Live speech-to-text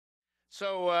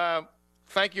So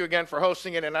thank you again for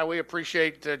hosting it, and we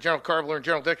appreciate General Carbler and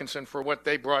General Dickinson for what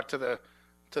they brought to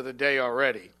the day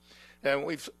already. And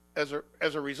we've, as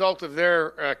a result of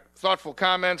their thoughtful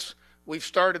comments, we've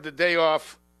started the day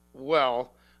off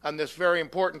well on this very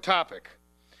important topic,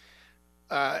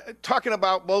 talking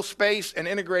about both space and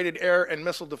integrated air and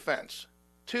missile defense,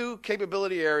 two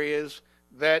capability areas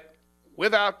that,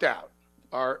 without doubt,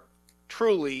 are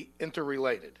truly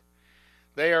interrelated.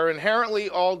 They are inherently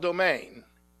all domain,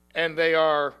 and they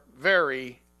are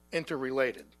very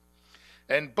interrelated.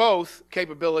 And both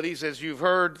capabilities, as you've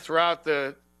heard throughout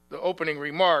the opening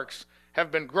remarks,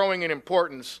 have been growing in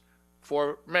importance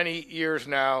for many years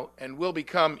now and will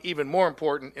become even more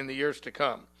important in the years to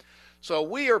come. So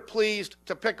we are pleased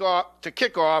to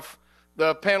kick off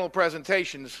the panel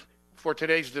presentations for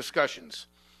today's discussions.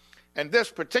 And this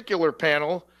particular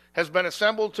panel has been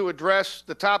assembled to address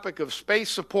the topic of space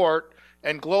support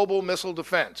and global missile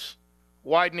defense,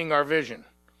 widening our vision.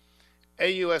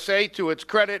 AUSA, to its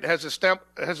credit, has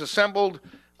assembled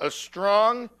a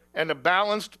strong and a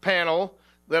balanced panel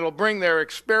that'll bring their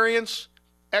experience,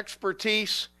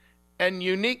 expertise, and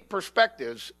unique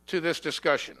perspectives to this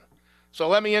discussion. So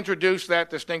let me introduce that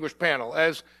distinguished panel.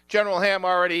 As General Ham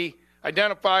already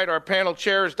identified, our panel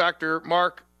chair is Dr.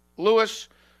 Mark Lewis,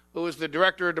 who is the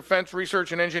Director of Defense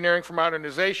Research and Engineering for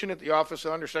Modernization at the Office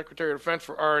of Undersecretary of Defense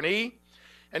for R&E.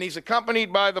 And he's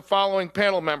accompanied by the following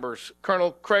panel members: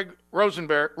 Colonel Craig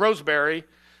Roseberry,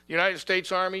 United States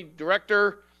Army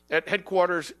Director at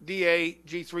Headquarters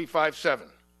DA-G357.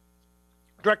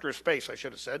 Director of Space, I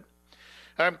should have said.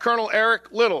 Colonel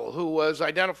Eric Little, who was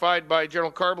identified by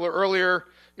General Carbler earlier,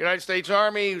 United States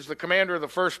Army, who's the commander of the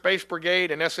 1st Space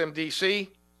Brigade and SMDC.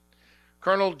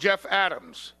 Colonel Geoff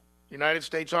Adams, United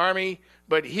States Army,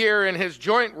 but here in his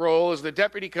joint role as the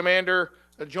Deputy Commander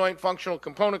of Joint Functional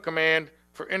Component Command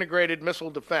for Integrated Missile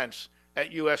Defense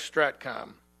at U.S.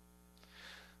 STRATCOM.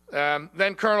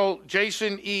 Then Colonel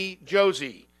Jason E.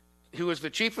 Joose, who is the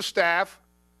Chief of Staff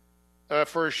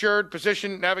for Assured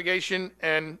Position, Navigation,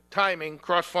 and Timing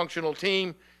Cross-Functional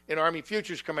Team in Army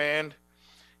Futures Command.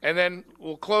 And then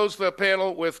we'll close the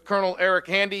panel with Colonel Eric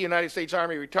Handy, United States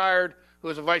Army retired, who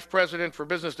is a Vice President for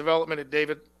Business Development at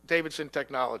Davidson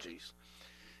Technologies.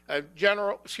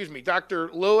 Dr.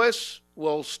 Lewis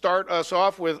will start us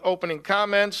off with opening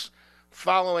comments.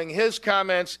 Following his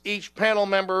comments, each panel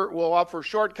member will offer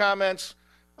short comments,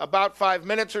 about 5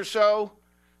 minutes or so,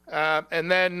 and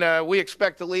then we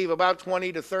expect to leave about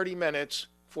 20 to 30 minutes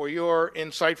for your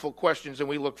insightful questions, and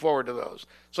we look forward to those.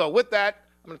 So with that,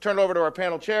 I'm going to turn it over to our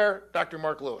panel chair, Dr.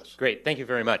 Mark Lewis. Great, thank you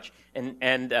very much. And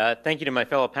thank you to my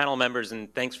fellow panel members,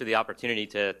 and thanks for the opportunity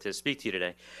to speak to you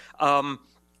today.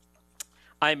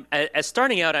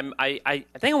 Starting out, I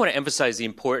think I want to emphasize the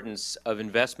importance of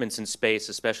investments in space,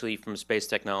 especially from space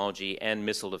technology and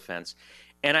missile defense.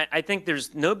 And I think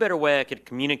there's no better way I could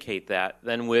communicate that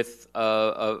than with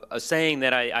a saying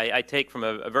that I take from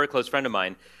a very close friend of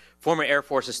mine, former Air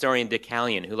Force historian Dick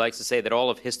Hallion, who likes to say that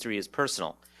all of history is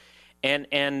personal.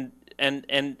 And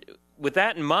with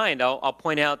that in mind, I'll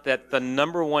point out that the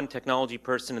 #1 technology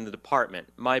person in the department,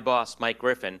 my boss, Mike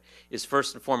Griffin, is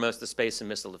first and foremost the space and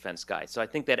missile defense guy. So I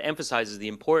think that emphasizes the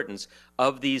importance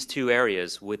of these two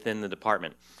areas within the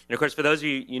department. And of course, for those of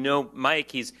you, you know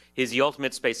Mike, he's the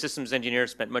ultimate space systems engineer,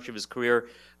 spent much of his career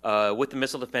with the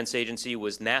Missile Defense Agency,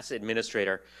 was NASA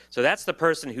administrator. So that's the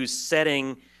person who's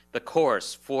setting the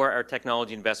course for our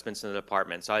technology investments in the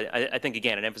department. So I think,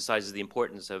 again, it emphasizes the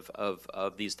importance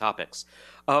of these topics.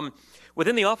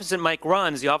 Within the office that Mike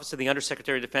runs, the Office of the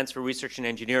Undersecretary of Defense for Research and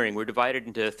Engineering, we're divided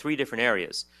into 3 different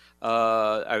areas.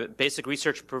 Our basic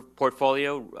research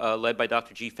portfolio, led by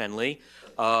Dr. G. Fen Lee,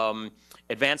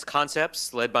 advanced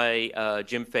concepts, led by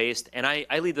Jim Feist, and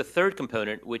I lead the 3rd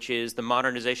component, which is the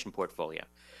modernization portfolio.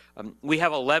 We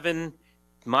have 11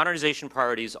 modernization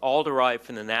priorities, all derived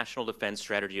from the National Defense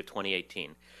Strategy of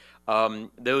 2018.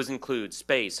 Those include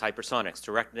space, hypersonics,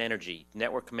 directed energy,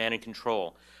 network command and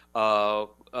control,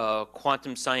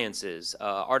 quantum sciences,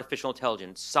 artificial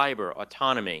intelligence, cyber,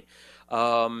 autonomy,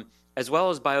 as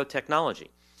well as biotechnology.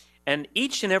 And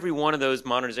each and every one of those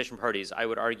modernization priorities, I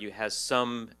would argue, has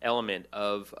some element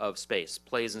of space,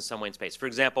 plays in some way in space. For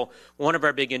example, one of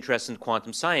our big interests in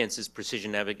quantum science is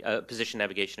position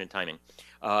navigation and timing.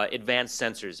 Advanced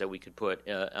sensors that we could put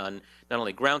on not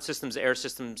only ground systems, air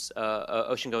systems,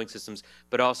 ocean-going systems,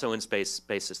 but also in space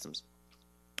systems.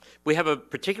 We have a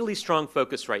particularly strong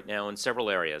focus right now in several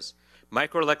areas.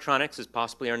 Microelectronics is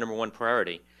possibly our #1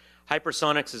 priority.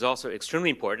 Hypersonics is also extremely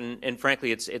important, and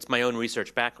frankly, it's my own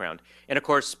research background. And of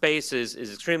course, space is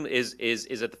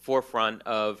at the forefront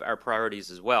of our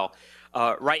priorities as well.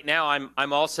 Right now,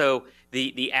 I'm also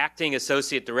the acting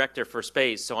associate director for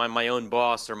space, so I'm my own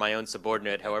boss or my own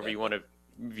subordinate, however you want to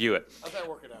view it. How's that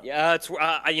working out? Yeah, it's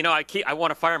you know, I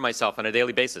want to fire myself on a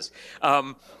daily basis.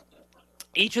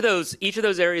 Each of those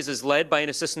areas is led by an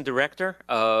assistant director.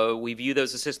 We view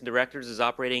those assistant directors as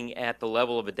operating at the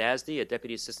level of a DASD, a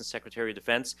Deputy Assistant Secretary of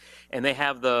Defense, and they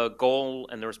have the goal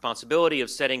and the responsibility of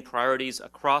setting priorities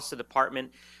across the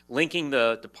department, linking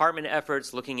the department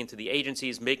efforts, looking into the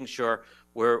agencies, making sure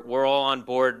we're all on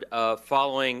board,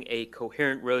 following a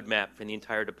coherent roadmap for the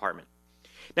entire department.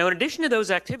 Now, in addition to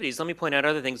those activities, let me point out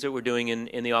other things that we're doing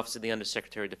in the Office of the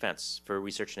Undersecretary of Defense for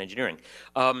Research and Engineering.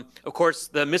 Of course,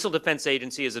 the Missile Defense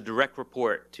Agency is a direct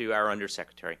report to our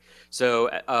Undersecretary. So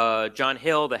John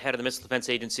Hill, the head of the Missile Defense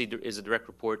Agency, is a direct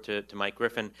report to Mike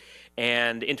Griffin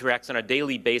and interacts on a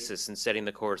daily basis in setting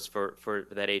the course for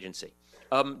that agency.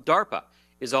 DARPA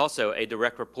is also a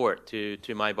direct report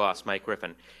to my boss, Mike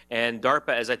Griffin. And DARPA,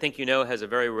 as I think you know, has a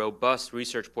very robust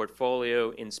research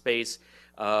portfolio in space,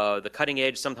 the cutting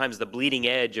edge, sometimes the bleeding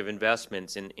edge of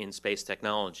investments in space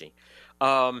technology.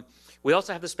 We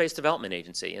also have the Space Development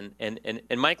Agency,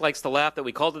 and Mike likes to laugh that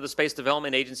we called it the Space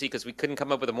Development Agency because we couldn't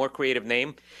come up with a more creative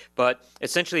name, but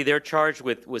essentially they're charged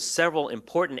with several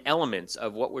important elements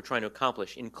of what we're trying to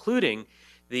accomplish, including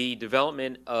the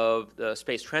development of the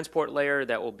space transport layer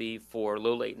that will be for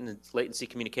low latency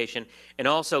communication, and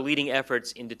also leading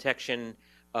efforts in detection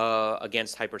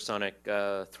against hypersonic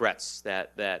threats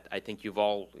that I think you're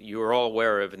all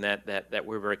aware of and that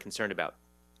we're very concerned about.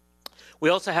 We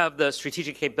also have the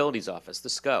Strategic Capabilities Office, the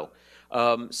SCO.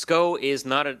 SCO is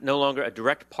no longer a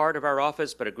direct part of our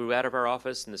office, but it grew out of our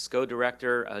office, and the SCO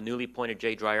director, newly appointed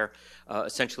Jay Dreyer,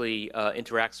 essentially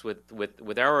interacts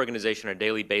with our organization on a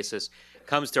daily basis,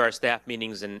 comes to our staff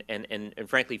meetings, and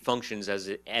frankly functions as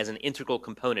an integral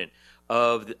component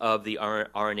of the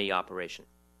R&E operation.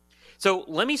 So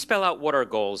let me spell out what our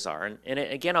goals are. And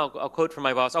again, I'll quote from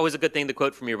my boss. Always a good thing to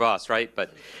quote from your boss, right?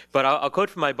 But I'll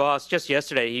quote from my boss. Just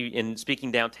yesterday, in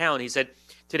speaking downtown, he said,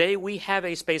 "Today we have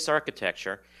a space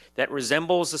architecture that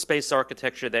resembles the space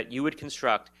architecture that you would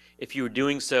construct if you were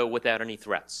doing so without any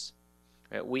threats.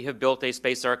 We have built a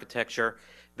space architecture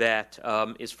that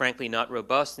is frankly not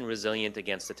robust and resilient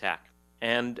against attack.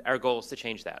 And our goal is to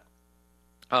change that.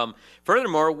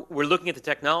 Furthermore, we're looking at the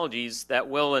technologies that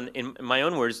will, in my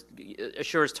own words,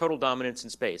 assure us total dominance in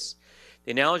space.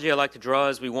 The analogy I like to draw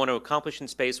is we want to accomplish in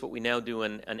space what we now do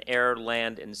in air,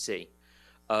 land, and sea.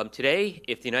 Today,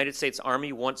 if the United States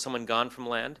Army wants someone gone from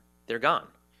land, they're gone.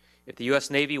 If the U.S.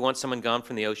 Navy wants someone gone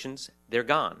from the oceans, they're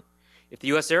gone. If the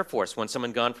U.S. Air Force wants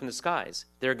someone gone from the skies,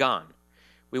 they're gone.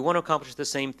 We want to accomplish the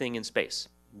same thing in space.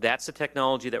 That's the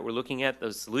technology that we're looking at,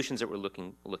 those solutions that we're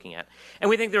looking at. And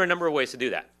we think there are a number of ways to do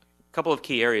that. A couple of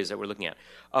key areas that we're looking at.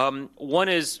 One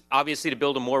is obviously to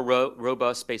build a more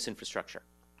robust space infrastructure.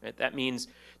 Right? That means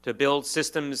to build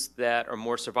systems that are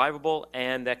more survivable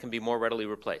and that can be more readily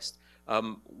replaced.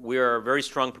 We are very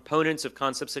strong proponents of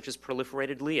concepts such as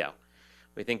proliferated LEO.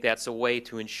 We think that's a way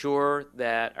to ensure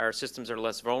that our systems are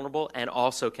less vulnerable and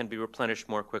also can be replenished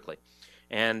more quickly.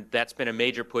 And that's been a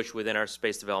major push within our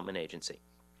Space Development Agency.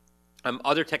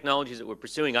 Other technologies that we're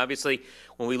pursuing, obviously,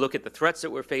 when we look at the threats that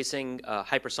we're facing,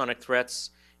 hypersonic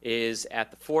threats is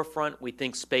at the forefront. We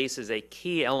think space is a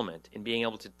key element in being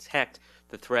able to detect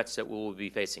the threats that we will be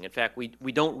facing. In fact,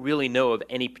 we don't really know of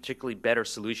any particularly better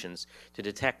solutions to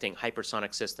detecting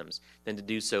hypersonic systems than to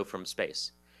do so from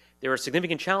space. There are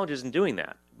significant challenges in doing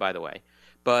that, by the way,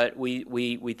 but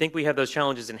we think we have those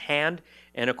challenges in hand,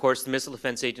 and of course the Missile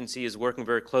Defense Agency is working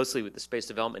very closely with the Space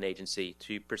Development Agency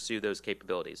to pursue those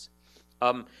capabilities.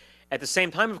 At the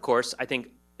same time, of course, I think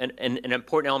an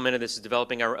important element of this is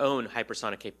developing our own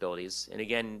hypersonic capabilities. And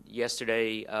again,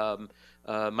 yesterday,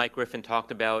 Mike Griffin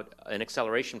talked about an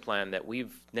acceleration plan that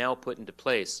we've now put into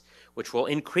place, which will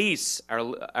increase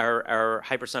our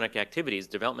hypersonic activities,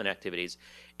 development activities.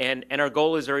 And our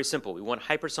goal is very simple. We want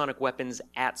hypersonic weapons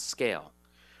at scale.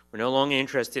 We're no longer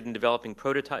interested in developing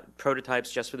prototypes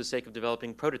just for the sake of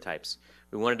developing prototypes.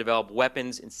 We want to develop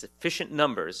weapons in sufficient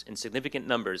numbers, in significant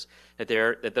numbers,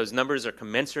 that those numbers are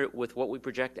commensurate with what we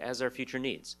project as our future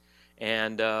needs.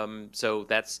 And so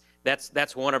that's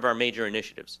one of our major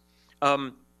initiatives.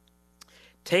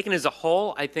 Taken as a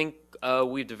whole, I think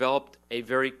we've developed a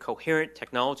very coherent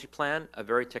technology plan, a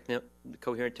very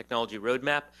coherent technology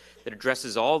roadmap that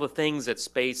addresses all the things that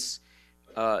space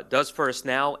does for us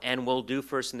now and will do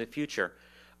for us in the future,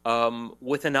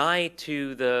 with an eye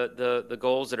to the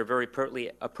goals that are very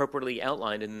appropriately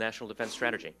outlined in the National Defense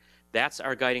Strategy. That's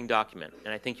our guiding document,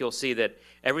 and I think you'll see that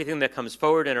everything that comes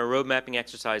forward in our road mapping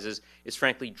exercises is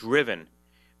frankly driven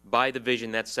by the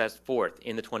vision that's set forth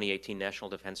in the 2018 National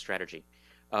Defense Strategy.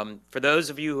 For those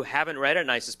of you who haven't read it,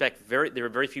 and I suspect there are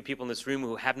very few people in this room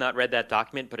who have not read that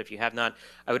document, but if you have not,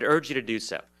 I would urge you to do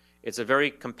so. It's a very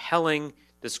compelling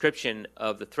description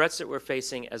of the threats that we're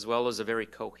facing, as well as a very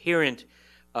coherent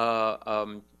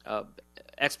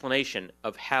explanation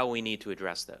of how we need to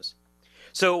address those.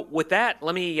 So with that,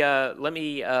 let me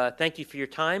thank you for your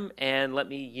time, and let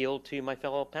me yield to my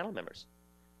fellow panel members.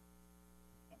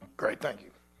 Great, thank you.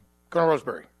 Colonel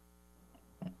Roseberry.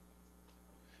 All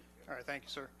right, thank you,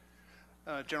 sir.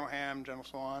 General Ham, General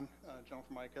Swan, General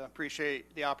Formica,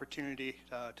 appreciate the opportunity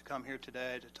to come here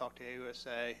today to talk to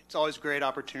AUSA. It's always a great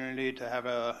opportunity to have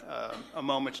a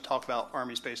moment to talk about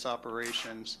Army Space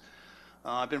operations.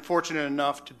 I've been fortunate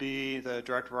enough to be the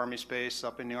Director of Army Space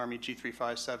up in the Army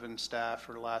G357 staff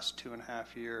for the last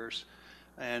 2.5 years.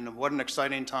 And what an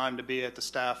exciting time to be at the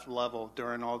staff level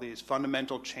during all these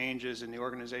fundamental changes in the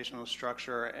organizational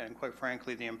structure and, quite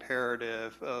frankly, the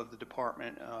imperative of the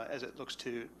department as it looks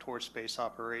towards space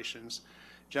operations.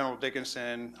 General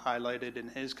Dickinson highlighted in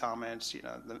his comments,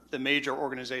 the major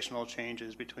organizational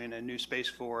changes between a new Space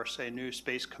Force, a new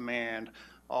Space Command,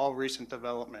 all recent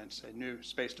developments, a new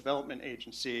Space Development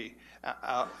Agency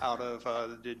out of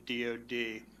the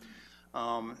DoD.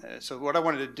 So what I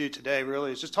wanted to do today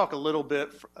really is just talk a little bit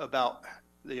about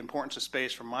the importance of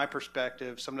space from my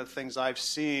perspective, some of the things I've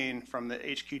seen from the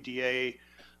HQDA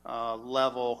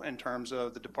level in terms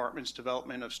of the department's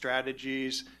development of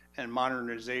strategies and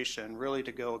modernization, really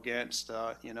to go against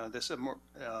this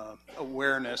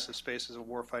awareness of space as a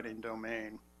warfighting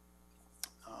domain.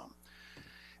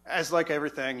 As like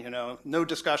everything, no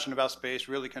discussion about space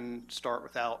really can start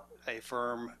without a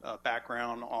firm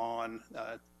background on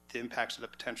the impacts of the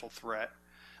potential threat.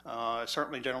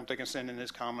 Certainly General Dickinson in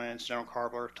his comments, General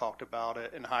Carbler talked about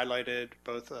it and highlighted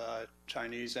both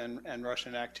Chinese and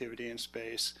Russian activity in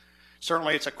space.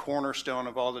 Certainly it's a cornerstone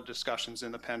of all the discussions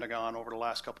in the Pentagon over the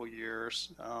last couple of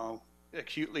years.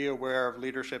 Acutely aware of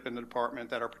leadership in the department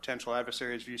that our potential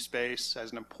adversaries view space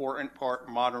as an important part of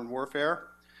modern warfare,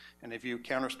 and they view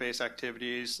counterspace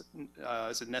activities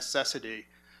as a necessity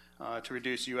to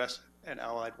reduce U.S. and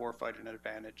allied warfighting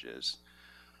advantages.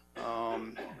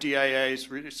 DIA's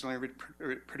recently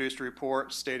produced a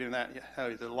report stating that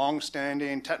the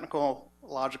long-standing technical,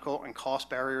 logical, and cost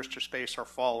barriers to space are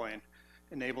falling,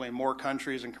 enabling more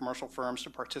countries and commercial firms to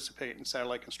participate in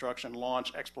satellite construction,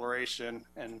 launch, exploration,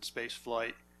 and space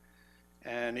flight.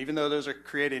 And even though those are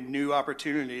creating new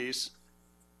opportunities,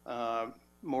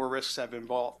 more risks have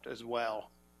involved as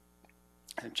well.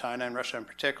 And China and Russia in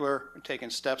particular are taking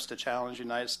steps to challenge the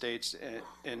United States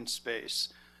in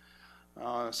space.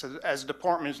 So as the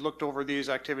department has looked over these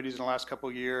activities in the last couple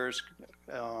of years,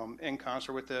 in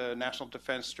concert with the National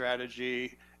Defense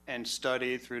Strategy and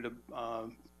studied through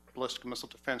the Ballistic Missile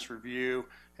Defense Review,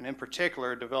 and in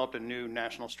particular developed a new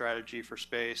national strategy for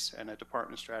space and a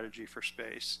department strategy for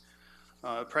space.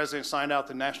 The President signed out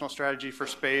the National Strategy for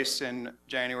Space in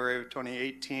January of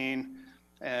 2018,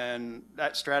 and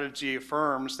that strategy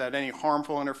affirms that any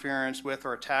harmful interference with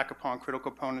or attack upon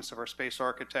critical components of our space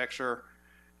architecture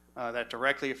that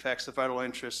directly affects the vital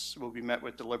interests will be met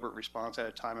with deliberate response at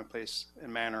a time and place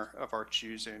and manner of our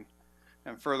choosing.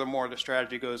 And furthermore, the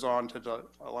strategy goes on to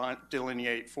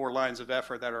delineate 4 lines of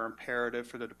effort that are imperative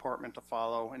for the department to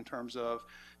follow in terms of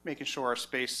making sure our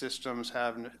space systems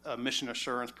have a mission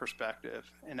assurance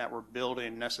perspective and that we're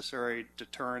building necessary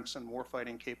deterrence and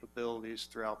warfighting capabilities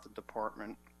throughout the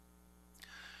department.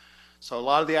 So a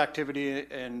lot of the activity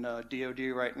in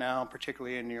DoD right now,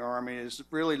 particularly in the Army, is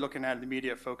really looking at an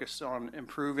immediate focus on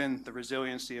improving the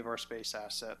resiliency of our space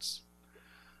assets.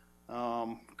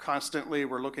 Constantly,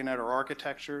 we're looking at our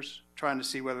architectures, trying to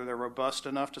see whether they're robust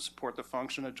enough to support the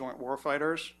function of joint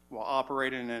warfighters while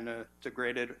operating in a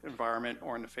degraded environment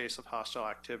or in the face of hostile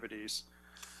activities.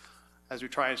 As we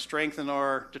try and strengthen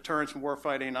our deterrence and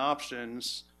warfighting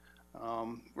options,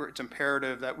 it's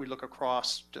imperative that we look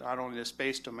across not only the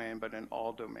space domain, but in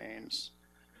all domains.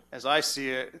 As I see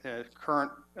it, the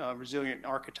current resilient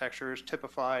architecture is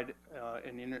typified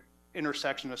in the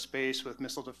intersection of space with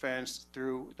missile defense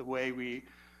through the way we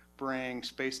bring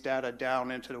space data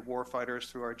down into the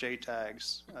warfighters through our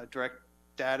JTAGs, direct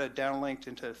data downlinked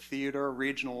into theater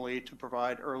regionally to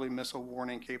provide early missile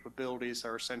warning capabilities that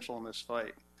are essential in this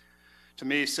fight. To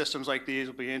me, systems like these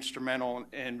will be instrumental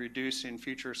in reducing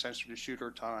future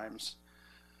sensor-to-shooter times.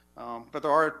 But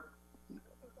there are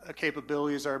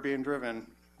capabilities that are being driven.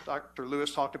 Dr.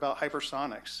 Lewis talked about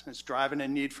hypersonics. It's driving a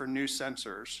need for new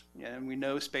sensors. And we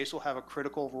know space will have a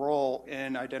critical role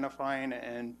in identifying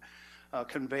and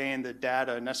conveying the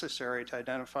data necessary to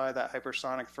identify that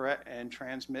hypersonic threat and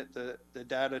transmit the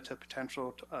data to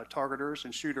potential targeters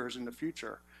and shooters in the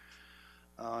future.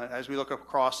 As we look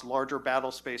across larger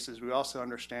battle spaces, we also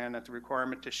understand that the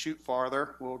requirement to shoot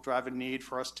farther will drive a need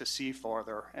for us to see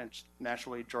farther, and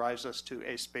naturally drives us to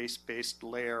a space-based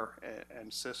layer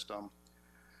and system.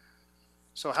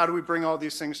 So how do we bring all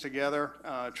these things together?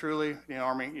 Truly, the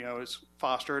Army, is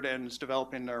fostered and is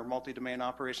developing their multi-domain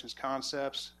operations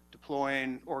concepts,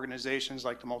 deploying organizations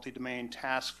like the multi-domain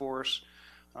task force.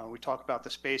 We talk about the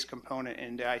space component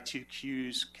in the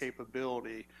I2Q's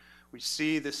capability. We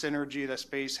see the synergy that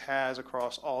space has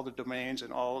across all the domains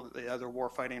and all the other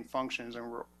warfighting functions, and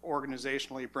we're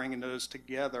organizationally bringing those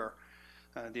together.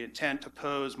 The intent to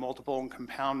pose multiple and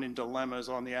compounding dilemmas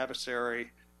on the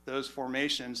adversary. Those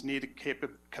formations need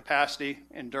capacity,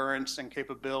 endurance, and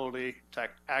capability to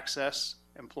access,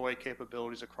 employ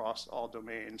capabilities across all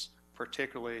domains,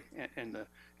 particularly in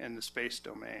the space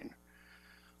domain.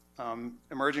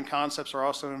 Emerging concepts are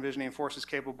also envisioning forces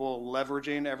capable of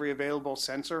leveraging every available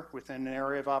sensor within an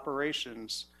area of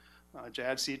operations.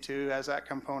 JADC2 has that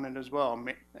component as well,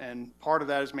 and part of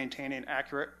that is maintaining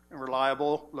accurate and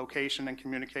reliable location and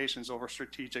communications over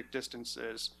strategic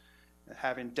distances.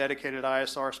 Having dedicated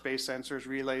ISR space sensors,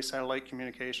 relay satellite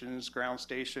communications, ground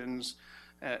stations,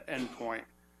 endpoint.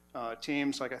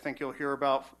 Teams like I think you'll hear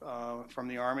about from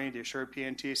the Army, the Assured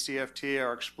PNT, CFT,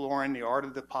 are exploring the art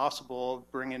of the possible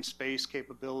of bringing space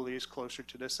capabilities closer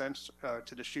to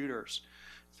the shooters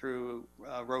through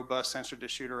robust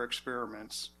sensor-to-shooter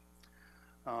experiments.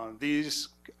 These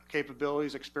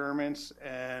capabilities, experiments,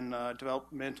 and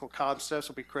developmental concepts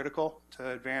will be critical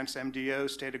to advance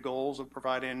MDO's stated goals of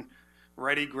providing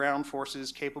ready ground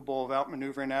forces capable of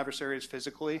outmaneuvering adversaries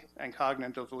physically and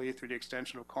cognitively through the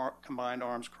extension of combined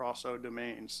arms across all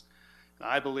domains. And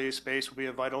I believe space will be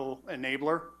a vital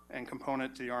enabler and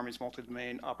component to the Army's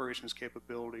multi-domain operations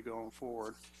capability going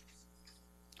forward.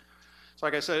 So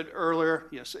like I said earlier,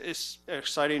 yes, it's an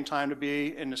exciting time to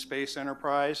be in the space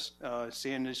enterprise,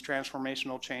 seeing these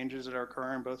transformational changes that are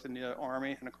occurring both in the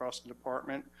Army and across the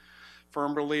department.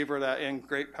 Firm believer that in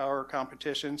great power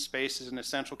competition, space is an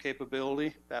essential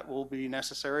capability that will be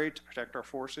necessary to protect our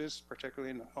forces,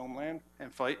 particularly in the homeland,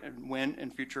 and fight and win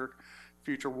in future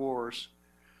wars.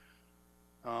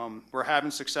 We're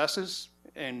having successes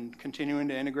in continuing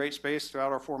to integrate space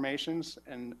throughout our formations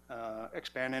and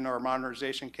expanding our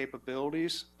modernization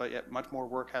capabilities, but yet much more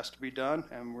work has to be done,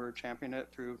 and we're championing it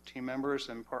through team members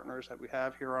and partners that we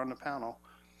have here on the panel.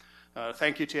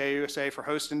 Thank you to AUSA for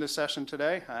hosting this session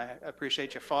today. I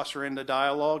appreciate you fostering the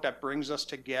dialogue that brings us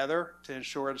together to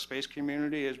ensure the space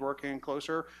community is working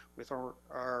closer with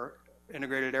our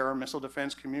integrated air and missile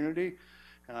defense community.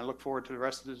 And I look forward to the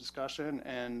rest of the discussion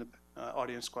and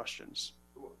audience questions.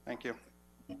 Thank you.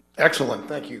 Excellent.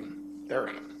 Thank you.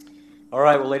 Eric. All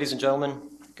right. Well, ladies and gentlemen,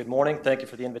 good morning. Thank you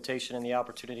for the invitation and the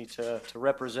opportunity to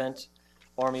represent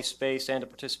Army Space and to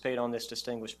participate on this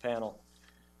distinguished panel.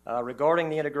 Regarding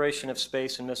the integration of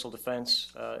space and missile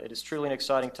defense, it is truly an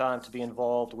exciting time to be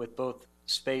involved with both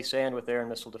space and with air and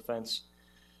missile defense.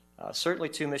 Certainly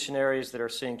two mission areas that are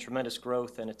seeing tremendous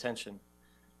growth and attention.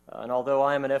 And although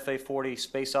I am an FA-40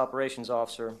 space operations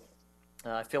officer,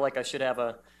 I feel like I should have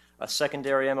a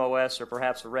secondary MOS or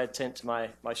perhaps a red tint to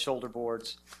my shoulder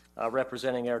boards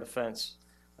representing air defense.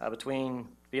 Between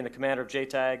being the commander of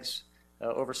JTAGs,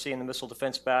 overseeing the missile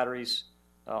defense batteries,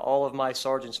 all of my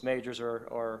sergeants majors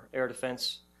are air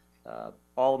defense.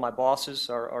 All of my bosses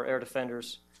are air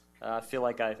defenders. I feel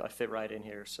like I fit right in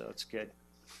here, so it's good.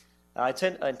 I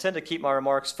intend to keep my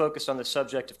remarks focused on the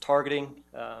subject of targeting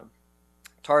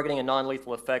and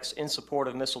non-lethal effects in support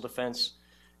of missile defense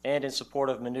and in support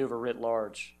of maneuver writ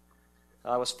large.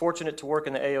 I was fortunate to work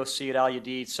in the AOC at Al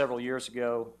Udeid several years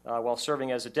ago while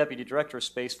serving as a Deputy Director of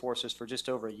Space Forces for just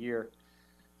over a year.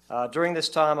 During this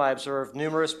time, I observed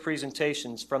numerous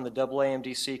presentations from the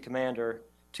AAMDC commander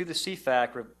to the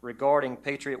CFAC regarding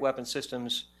Patriot weapon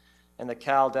systems and the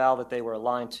CAL DAL that they were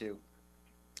aligned to.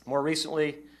 More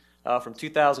recently, from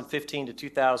 2015 to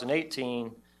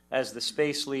 2018, as the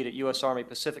space lead at U.S. Army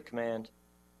Pacific Command,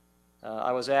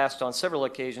 I was asked on several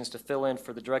occasions to fill in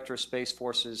for the Director of Space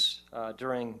Forces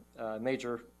during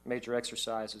major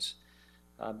exercises.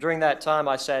 During that time,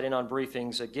 I sat in on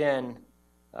briefings again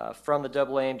from the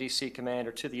AAMDC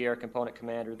commander to the Air Component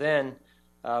Commander, then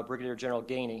Brigadier General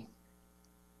Gainey,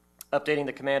 updating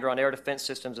the commander on air defense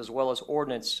systems as well as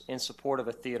ordnance in support of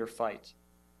a theater fight.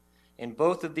 In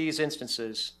both of these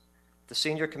instances, the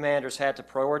senior commanders had to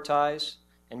prioritize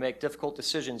and make difficult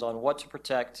decisions on what to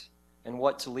protect and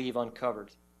what to leave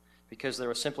uncovered, because there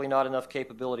was simply not enough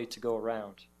capability to go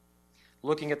around.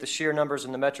 Looking at the sheer numbers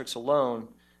and the metrics alone,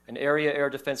 an area air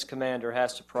defense commander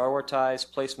has to prioritize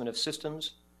placement of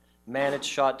systems, manage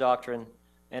shot doctrine,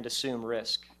 and assume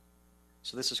risk.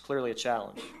 So this is clearly a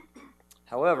challenge.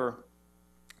 However,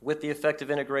 with the effective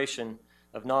integration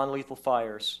of non-lethal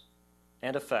fires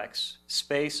and effects,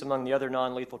 space among the other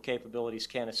non-lethal capabilities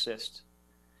can assist.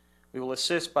 We will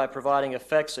assist by providing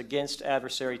effects against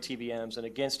adversary TBMs and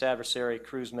against adversary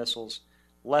cruise missiles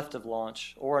left of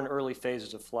launch or in early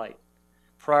phases of flight,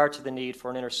 prior to the need for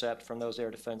an intercept from those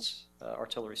air defense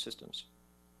artillery systems.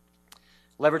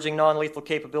 Leveraging non-lethal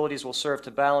capabilities will serve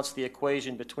to balance the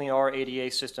equation between our ADA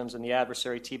systems and the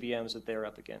adversary TBMs that they're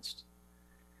up against.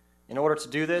 In order to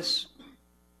do this,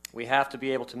 we have to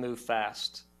be able to move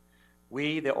fast.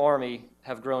 We, the Army,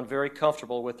 have grown very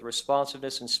comfortable with the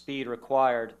responsiveness and speed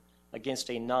required against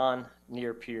a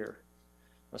non-near peer.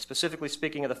 Now, specifically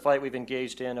speaking of the fight we've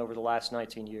engaged in over the last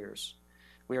 19 years.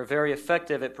 We are very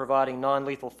effective at providing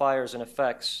non-lethal fires and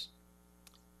effects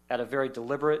at a very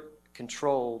deliberate,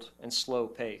 controlled, and slow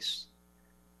pace.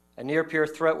 A near-peer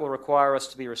threat will require us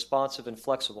to be responsive and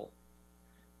flexible.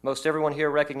 Most everyone here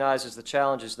recognizes the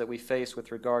challenges that we face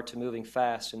with regard to moving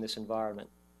fast in this environment.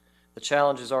 The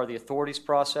challenges are the authorities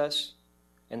process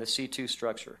and the C2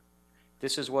 structure.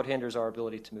 This is what hinders our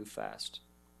ability to move fast.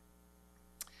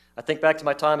 I think back to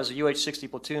my time as a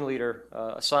UH-60 platoon leader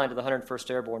assigned to the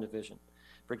 101st Airborne Division.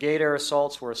 Brigade air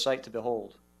assaults were a sight to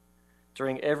behold.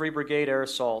 During every brigade air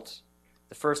assault,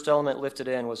 the first element lifted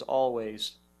in was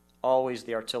always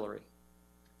the artillery.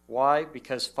 Why?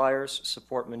 Because fires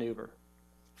support maneuver.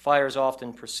 Fires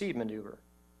often precede maneuver.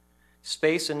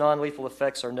 Space and non-lethal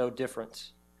effects are no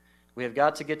different. We have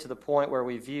got to get to the point where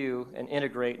we view and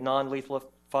integrate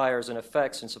non-lethal fires and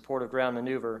effects in support of ground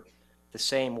maneuver the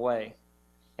same way,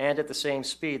 and at the same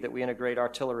speed that we integrate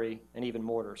artillery and even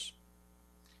mortars.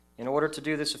 In order to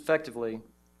do this effectively,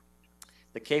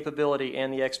 the capability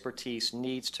and the expertise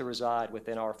needs to reside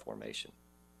within our formation.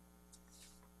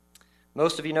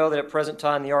 Most of you know that at present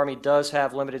time the Army does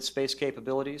have limited space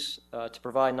capabilities to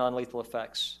provide non-lethal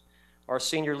effects. Our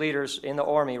senior leaders in the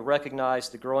Army recognize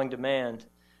the growing demand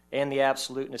and the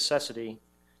absolute necessity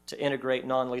to integrate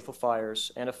non-lethal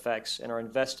fires and effects and are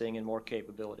investing in more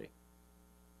capability.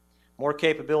 More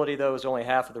capability, though, is only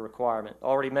half of the requirement.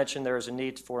 Already mentioned there is a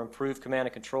need for improved command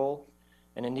and control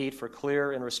and a need for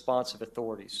clear and responsive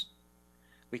authorities.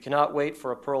 We cannot wait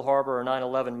for a Pearl Harbor or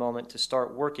 9/11 moment to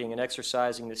start working and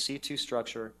exercising the C2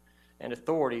 structure and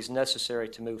authorities necessary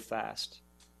to move fast.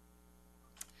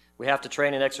 We have to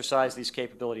train and exercise these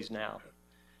capabilities now.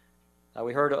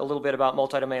 We heard a little bit about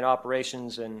multi-domain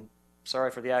operations, and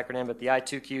sorry for the acronym, but the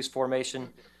I2Q's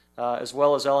formation, as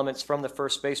well as elements from the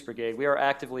 1st Space Brigade. We are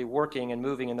actively working and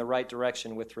moving in the right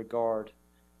direction with regard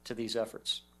to these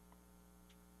efforts.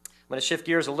 I'm going to shift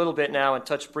gears a little bit now and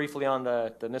touch briefly on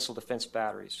the missile defense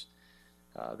batteries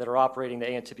that are operating the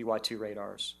ANTPY-2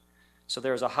 radars. So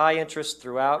there's a high interest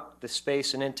throughout the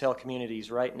space and intel communities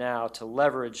right now to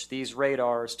leverage these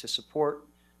radars to support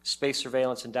space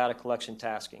surveillance and data collection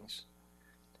taskings.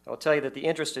 I will tell you that the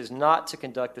interest is not to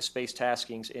conduct the space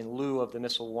taskings in lieu of the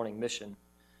missile warning mission,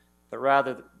 but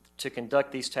rather to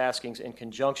conduct these taskings in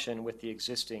conjunction with the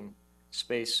existing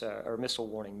space or missile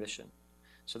warning mission.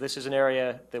 So this is an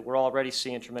area that we're already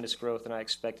seeing tremendous growth, and I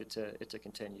expect it to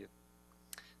continue.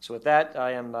 So with that,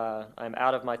 I'm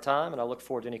out of my time, and I look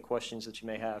forward to any questions that you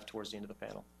may have towards the end of the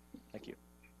panel. Thank you.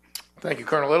 Thank you,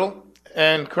 Colonel Little.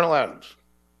 And Colonel Adams.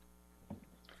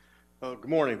 Good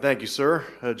morning. Thank you, sir.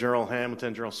 General Ham,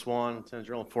 Lieutenant General Swan, Lieutenant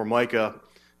General Formica,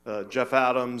 Jeff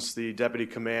Adams, the Deputy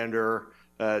Commander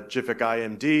at JFIC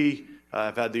IMD.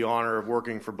 I've had the honor of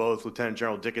working for both Lieutenant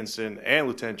General Dickinson and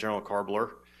Lieutenant General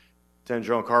Carbler. Lieutenant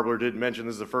General Carbler did mention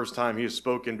this is the first time he has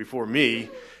spoken before me,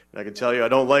 and I can tell you I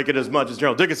don't like it as much as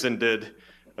General Dickinson did.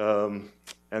 And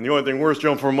the only thing worse,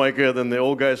 General Formica, than the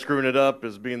old guy screwing it up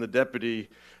is being the deputy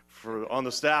on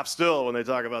the staff still when they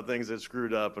talk about things that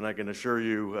screwed up, and I can assure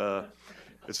you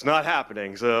it's not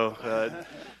happening. So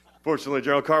fortunately,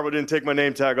 General Carbler didn't take my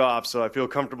name tag off, so I feel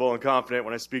comfortable and confident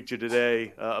when I speak to you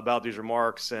today about these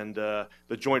remarks and the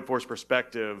Joint Force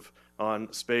perspective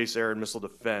on space, air, and missile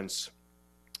defense.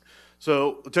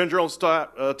 So Lieutenant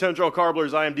General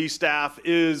Carbler's IMD staff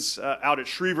is out at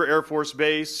Schriever Air Force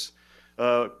Base,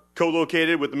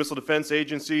 co-located with the Missile Defense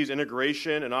Agency's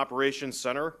Integration and Operations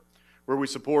Center, where we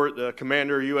support the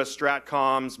Commander U.S.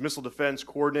 Stratcom's missile defense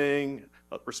coordinating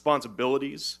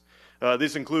responsibilities.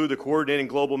 These include the coordinating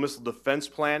global missile defense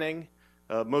planning.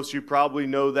 Most of you probably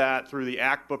know that through the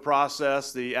ACPA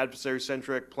process, the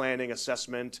adversary-centric planning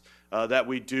assessment that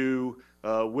we do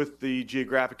with the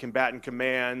geographic combatant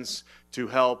commands to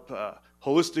help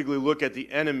holistically look at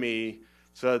the enemy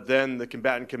so that then the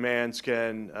combatant commands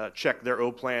can check their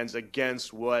O plans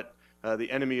against what the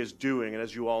enemy is doing. And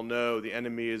as you all know, the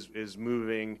enemy is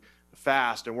moving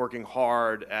fast and working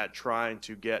hard at trying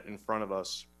to get in front of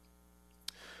us.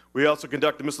 We also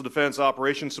conduct the missile defense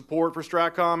operations support for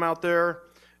STRATCOM out there,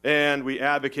 and we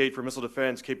advocate for missile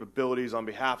defense capabilities on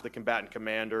behalf of the combatant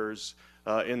commanders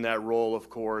in that role, of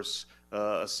course,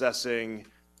 assessing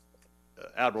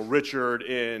Admiral Richard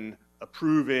in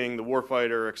approving the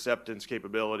warfighter acceptance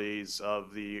capabilities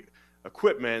of the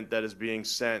equipment that is being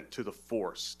sent to the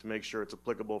force to make sure it's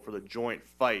applicable for the joint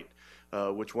fight,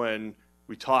 which when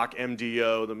we talk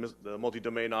MDO, the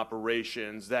multi-domain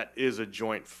operations, that is a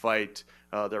joint fight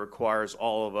that requires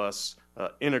all of us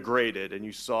integrated. And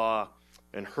you saw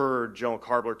and heard General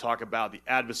Carbler talk about the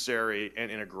adversary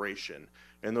and integration.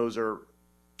 And those are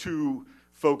two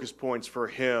focus points for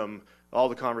him. All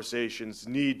the conversations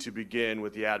need to begin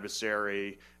with the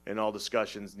adversary, and all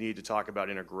discussions need to talk about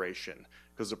integration,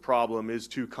 because the problem is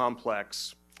too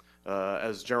complex.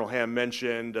 As General Ham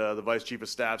mentioned, the Vice Chief of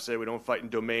Staff said we don't fight in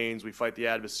domains, we fight the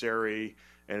adversary,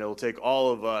 and it'll take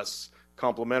all of us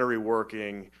complementary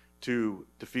working to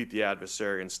defeat the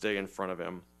adversary and stay in front of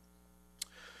him.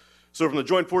 So from the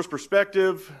Joint Force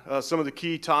perspective, some of the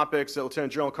key topics that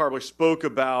Lieutenant General Carbler spoke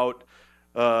about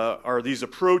are these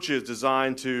approaches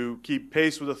designed to keep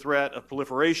pace with the threat of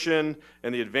proliferation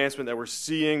and the advancement that we're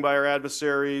seeing by our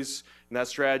adversaries. And that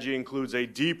strategy includes a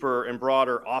deeper and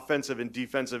broader offensive and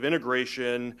defensive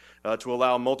integration to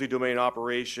allow multi-domain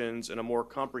operations and a more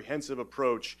comprehensive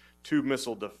approach to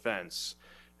missile defense.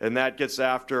 And that gets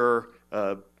after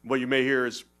what you may hear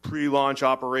is pre-launch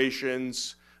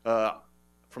operations.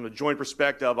 From the joint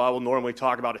perspective, I will normally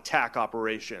talk about attack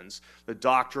operations, the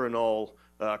doctrinal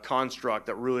construct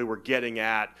that really we're getting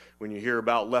at when you hear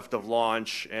about left of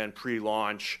launch and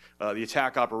pre-launch. The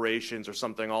attack operations are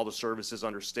something all the services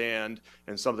understand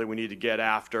and something we need to get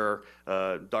after.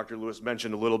 Dr. Lewis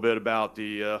mentioned a little bit about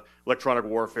the electronic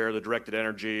warfare, the directed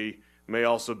energy, may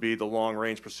also be the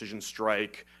long-range precision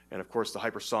strike, and of course the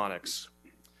hypersonics.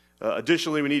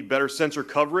 Additionally, we need better sensor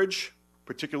coverage,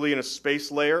 particularly in a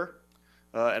space layer.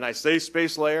 And I say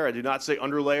space layer, I do not say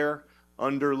underlayer.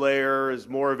 Underlayer is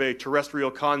more of a terrestrial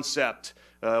concept.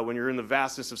 When you're in the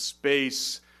vastness of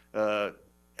space,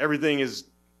 everything is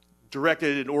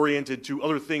directed and oriented to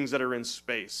other things that are in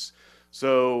space.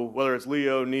 So whether it's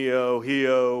LEO, NEO,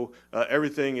 HEO,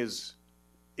 everything is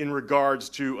in regards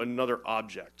to another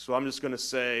object. So I'm just going to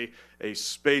say a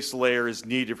space layer is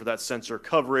needed for that sensor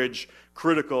coverage,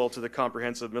 critical to the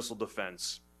comprehensive missile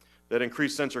defense. That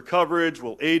increased sensor coverage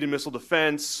will aid in missile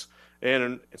defense and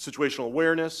in situational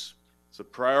awareness. It's a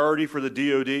priority for the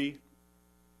DoD.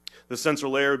 The sensor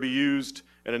layer will be used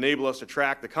and enable us to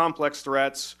track the complex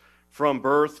threats from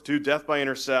birth to death by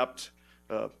intercept,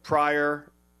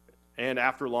 prior and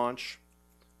after launch,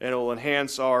 and it will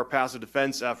enhance our passive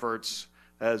defense efforts,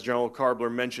 as General Carbler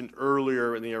mentioned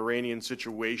earlier in the Iranian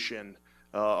situation.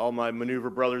 All my maneuver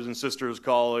brothers and sisters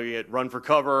calling it run for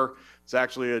cover. It's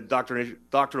actually a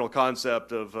doctrinal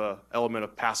concept of element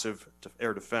of passive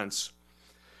air defense.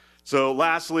 So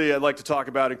lastly, I'd like to talk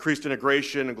about increased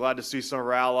integration. I'm glad to see some of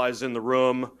our allies in the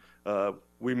room.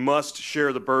 We must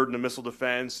share the burden of missile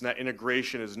defense, and that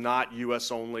integration is not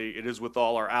U.S. only. It is with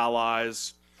all our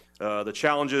allies. The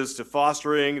challenges to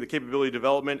fostering the capability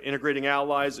development, integrating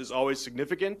allies is always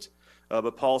significant,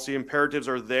 but policy imperatives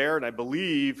are there, and I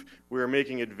believe we are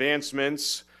making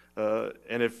advancements.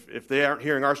 And if they aren't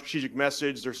hearing our strategic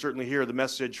message, they're certainly hearing the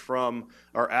message from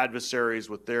our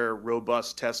adversaries with their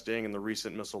robust testing and the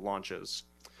recent missile launches.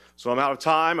 So I'm out of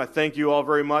time. I thank you all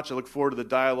very much. I look forward to the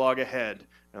dialogue ahead,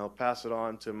 and I'll pass it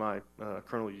on to my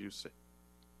Colonel Joose.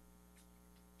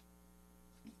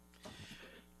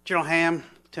 General Ham,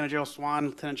 Lieutenant General Swan,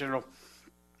 Lieutenant General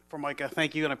Formica,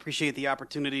 thank you, and I appreciate the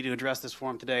opportunity to address this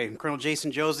forum today. I'm Colonel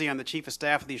Jason Joose. I'm the Chief of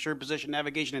Staff of the Assured Position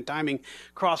Navigation and Timing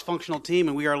Cross-Functional Team,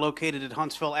 and we are located at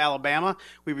Huntsville, Alabama.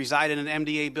 We reside in an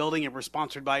MDA building, and we're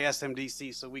sponsored by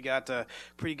SMDC, so we got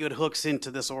pretty good hooks into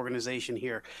this organization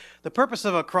here. The purpose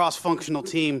of a cross-functional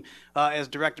team, as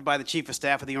directed by the Chief of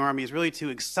Staff of the Army, is really to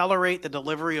accelerate the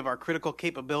delivery of our critical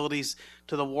capabilities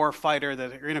to the warfighter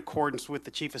that are in accordance with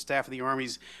the Chief of Staff of the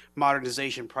Army's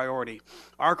modernization priority.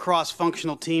 Our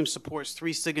cross-functional team supports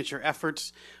three signature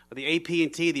efforts: the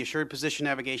AP&T, the Assured Position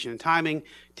Navigation and Timing,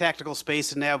 Tactical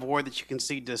Space, and Nav War that you can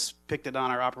see depicted on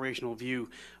our operational view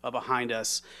behind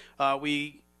us.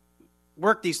 We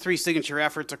work these three signature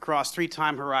efforts across three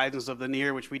time horizons of the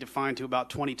near, which we define to about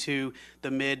 22,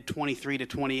 the mid 23 to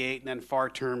 28, and then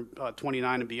far term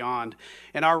 29 and beyond.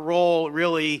 And our role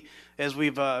really, as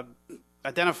we've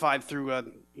identified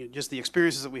through just the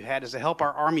experiences that we've had is to help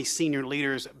our Army senior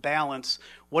leaders balance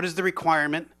what is the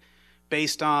requirement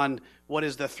based on what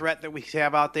is the threat that we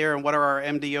have out there and what are our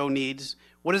MDO needs,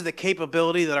 what is the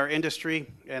capability that our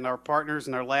industry and our partners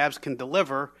and our labs can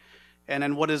deliver, and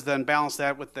then what is then balance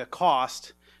that with the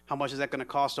cost. How much is that going to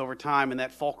cost over time? And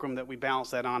that fulcrum that we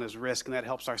balance that on is risk, and that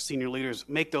helps our senior leaders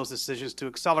make those decisions to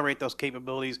accelerate those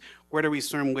capabilities. Where do we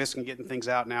assume risk and getting things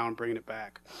out now and bringing it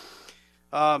back?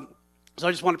 So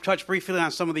I just want to touch briefly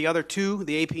on some of the other two,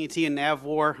 the AP&T and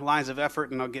NavWar lines of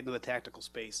effort, and I'll get into the tactical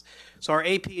space. So our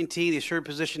AP&T, the Assured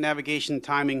Position Navigation and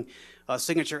Timing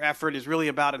signature effort, is really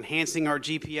about enhancing our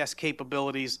GPS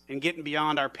capabilities and getting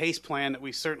beyond our PACE plan that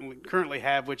we certainly currently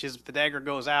have, which is if the dagger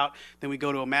goes out, then we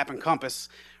go to a map and compass.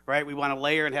 Right, we want to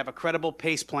layer and have a credible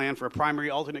PACE plan for a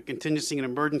primary, alternate, contingency, and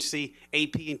emergency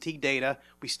AP&T data.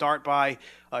 We start by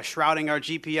shrouding our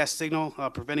GPS signal,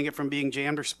 preventing it from being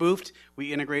jammed or spoofed.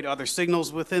 We integrate other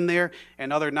signals within there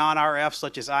and other non-RF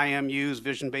such as IMUs,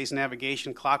 vision-based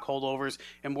navigation, clock holdovers,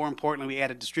 and more importantly, we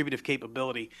added distributive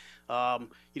capability.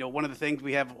 One of the things,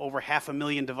 we have over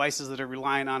 500,000 devices that are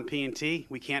relying on P&T.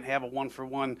 We can't have a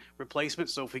one-for-one replacement,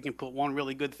 so if we can put one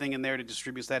really good thing in there to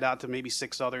distribute that out to maybe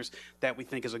 6 others, that we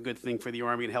think is a good thing for the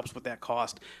Army and helps with that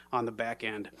cost on the back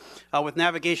end. With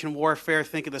navigation warfare,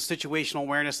 think of the situational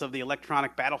awareness of the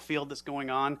electronic battlefield that's going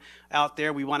on out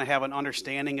there. We want to have an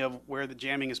understanding of where the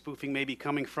jamming and spoofing may be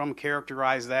coming from,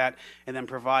 characterize that, and then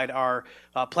provide our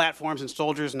platforms and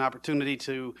soldiers an opportunity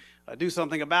to do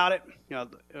something about it,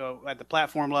 at the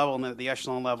platform level and then at the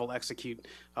echelon level, execute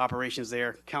operations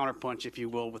there, counterpunch, if you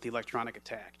will, with the electronic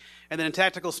attack. And then in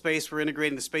tactical space, we're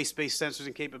integrating the space-based sensors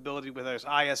and capability with our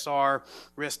ISR,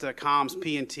 RISTA, comms,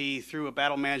 P&T through a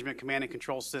battle management command and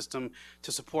control system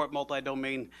to support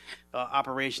multi-domain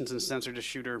operations and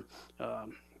sensor-to-shooter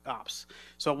ops.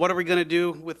 So what are we going to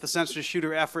do with the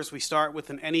sensor-to-shooter efforts? We start with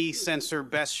an any sensor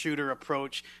best shooter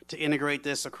approach to integrate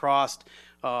this across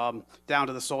down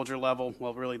to the soldier level,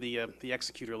 well, really the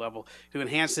executor level, to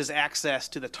enhance his access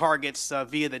to the targets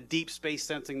via the deep space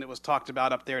sensing that was talked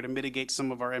about up there to mitigate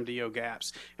some of our MDO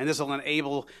gaps. And this will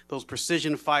enable those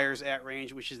precision fires at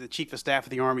range, which is the Chief of Staff of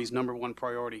the Army's #1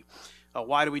 priority.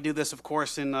 Why do we do this? Of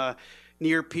course, in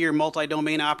near-peer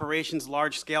multi-domain operations,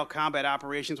 large-scale combat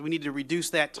operations, we need to reduce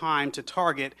that time to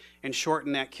target and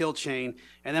shorten that kill chain,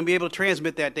 and then be able to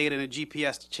transmit that data in a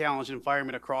GPS-challenged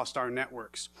environment across our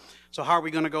networks. So how are we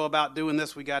going to go about doing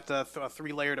this? We got a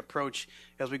three-layered approach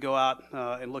as we go out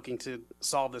and looking to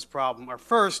solve this problem. Our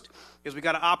first is we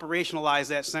got to operationalize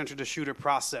that sensor-to-shooter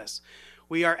process.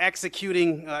 We are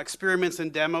executing experiments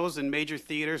and demos in major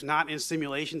theaters, not in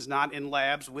simulations, not in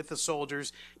labs, with the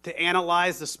soldiers to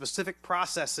analyze the specific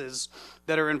processes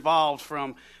that are involved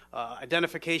from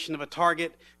identification of a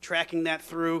target, tracking that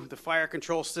through the fire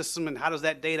control system, and how does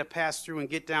that data pass through and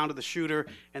get down to the shooter,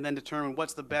 and then determine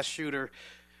what's the best shooter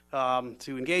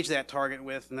to engage that target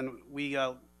with. And then we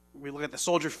look at the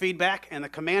soldier feedback and the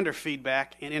commander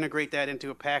feedback and integrate that into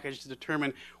a package to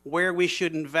determine where we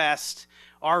should invest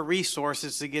our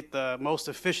resources to get the most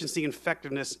efficiency and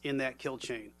effectiveness in that kill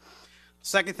chain.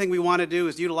 Second thing we want to do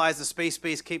is utilize the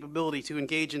space-based capability to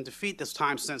engage and defeat those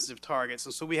time-sensitive targets.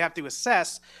 And so we have to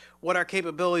assess what our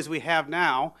capabilities we have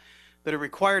now that are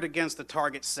required against the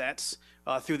target sets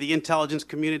through the intelligence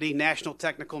community, national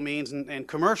technical means, and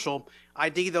commercial,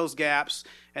 ID those gaps,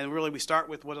 and really we start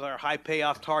with what are our high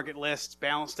payoff target lists,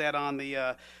 balance that on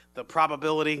the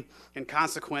probability and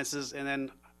consequences, and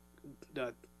then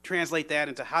translate that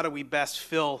into how do we best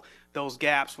fill those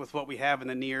gaps with what we have in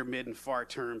the near, mid, and far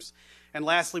terms. And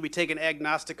lastly, we take an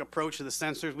agnostic approach to the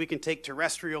sensors. We can take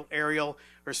terrestrial, aerial,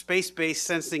 or space-based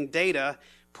sensing data,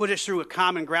 put it through a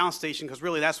common ground station, because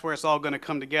really that's where it's all going to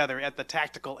come together at the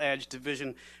tactical edge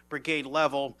division brigade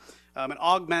level, and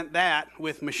augment that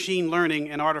with machine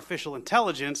learning and artificial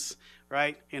intelligence,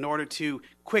 right, in order to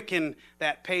quicken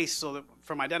that pace so that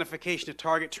from identification to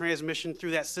target transmission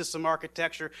through that system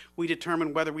architecture, we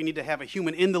determine whether we need to have a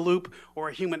human in the loop or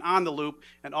a human on the loop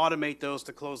and automate those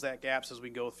to close that gaps as we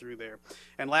go through there.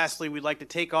 And lastly, we'd like to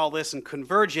take all this and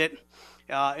converge it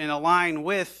and align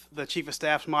with the Chief of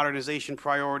Staff's modernization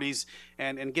priorities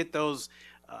and get those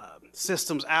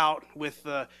systems out with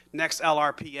the next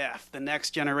LRPF, the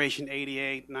next generation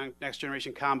 88, next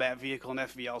generation combat vehicle and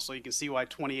FVL. So you can see why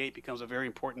 28 becomes a very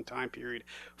important time period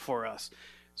for us.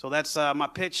 So that's my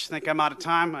pitch. I think I'm out of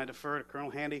time. I defer to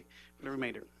Colonel Handy for the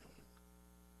remainder.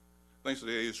 Thanks to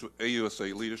the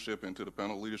AUSA leadership and to the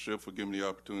panel leadership for giving me the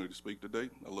opportunity to speak today.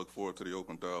 I look forward to the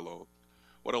open dialogue.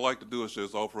 What I'd like to do is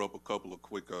just offer up a couple of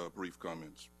quick, brief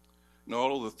comments.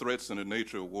 Although the threats and the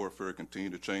nature of warfare continue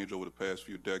to change over the past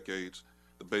few decades,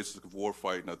 the basics of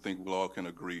warfighting, I think we all can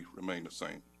agree, remain the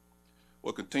same.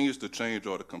 What continues to change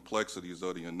are the complexities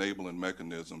of the enabling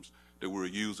mechanisms that we're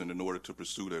using in order to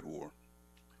pursue that war.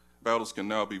 Battles can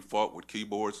now be fought with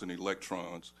keyboards and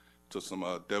electrons to some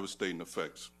devastating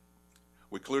effects.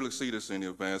 We clearly see this in the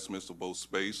advancements of both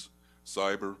space,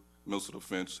 cyber, missile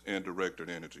defense, and directed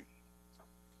energy.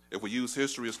 If we use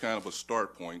history as kind of a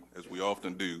start point, as we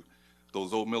often do,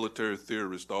 those old military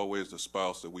theorists always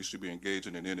espouse that we should be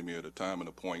engaging an enemy at a time and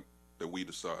a point that we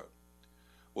decide.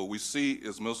 What we see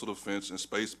is missile defense and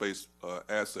space-based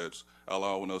assets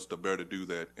allowing us to better do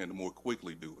that and to more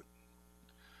quickly do it.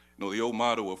 You know, the old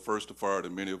motto of first to fire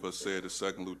that many of us said as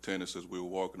second lieutenants as we were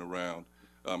walking around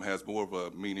has more of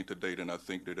a meaning today than I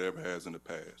think that it ever has in the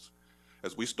past.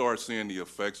 As we start seeing the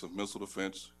effects of missile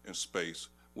defense in space,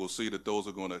 we'll see that those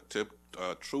are going to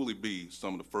truly be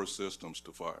some of the first systems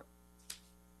to fire.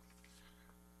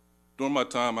 During my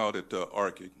time out at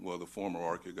ARCIC, well, the former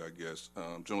ARCIC, I guess,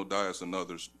 General Dias and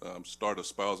others started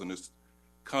espousing this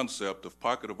concept of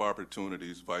pocket of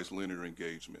opportunities vice linear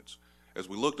engagements. As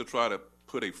we look to try to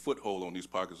put a foothold on these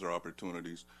pockets of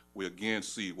opportunities, we again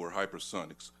see where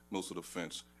hypersonics, missile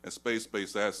defense, and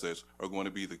space-based assets are going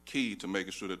to be the key to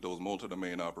making sure that those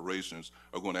multi-domain operations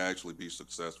are going to actually be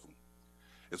successful.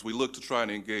 As we look to try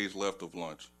and engage left of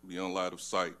launch, beyond line of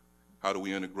sight, how do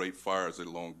we integrate fires at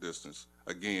long distance?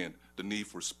 Again, the need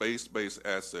for space-based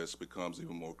assets becomes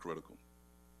even more critical.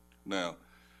 Now,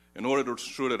 in order to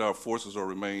ensure that our forces are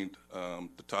remained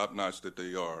the top notch that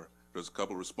they are, there's a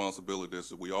couple of responsibilities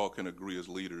that we all can agree as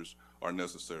leaders are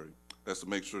necessary. That's to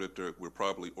make sure that we're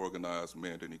properly organized,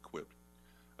 manned, and equipped.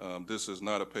 This is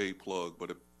not a paid plug,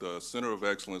 but if the Center of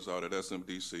Excellence out at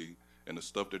SMDC and the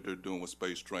stuff that they're doing with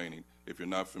space training, if you're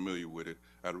not familiar with it,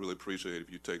 I'd really appreciate it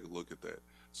if you take a look at that.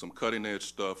 Some cutting edge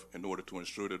stuff in order to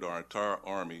ensure that our entire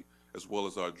Army, as well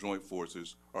as our joint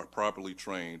forces, are properly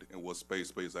trained in what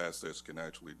space-based assets can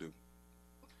actually do.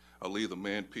 I'll leave the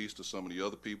man piece to some of the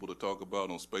other people to talk about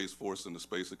on Space Force and the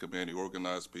Space and Command, the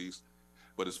organized piece.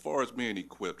 But as far as being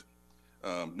equipped,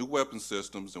 new weapon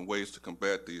systems and ways to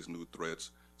combat these new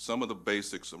threats, some of the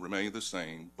basics remain the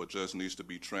same, but just needs to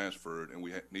be transferred, and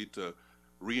we need to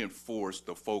reinforce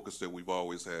the focus that we've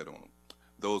always had on them.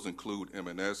 Those include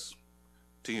M&S,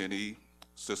 T&E,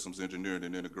 systems engineering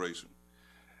and integration.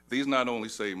 These not only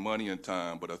save money and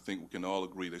time, but I think we can all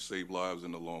agree they save lives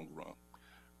in the long run.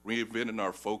 Reinventing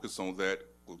our focus on that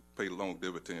will pay long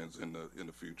dividends in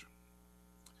the future.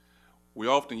 We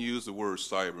often use the word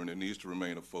cyber, and it needs to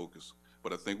remain a focus,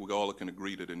 but I think we all can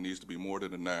agree that it needs to be more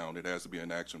than a noun. It has to be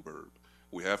an action verb.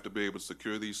 We have to be able to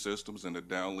secure these systems and the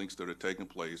downlinks that are taking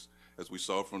place. As we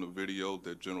saw from the video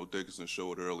that General Dickinson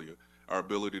showed earlier, our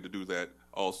ability to do that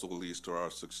also leads to our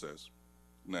success.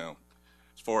 Now,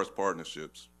 as far as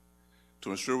partnerships,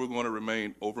 to ensure we're going to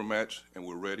remain overmatched and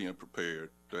we're ready and prepared,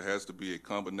 there has to be a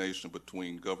combination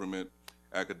between government,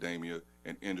 academia,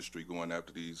 and industry going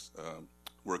after these,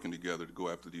 working together to go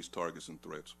after these targets and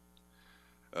threats.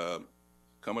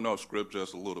 Coming off script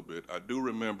just a little bit, I do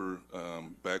remember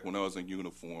back when I was in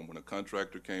uniform, when a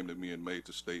contractor came to me and made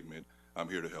the statement, "I'm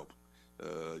here to help."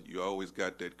 You always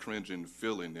got that cringing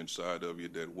feeling inside of you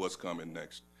that what's coming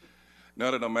next. Now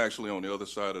that I'm actually on the other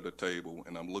side of the table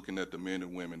and I'm looking at the men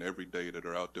and women every day that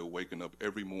are out there waking up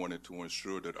every morning to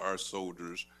ensure that our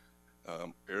soldiers,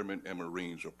 airmen and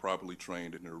Marines, are properly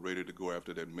trained and they're ready to go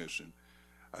after that mission,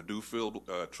 I do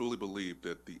truly believe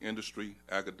that the industry,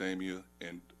 academia,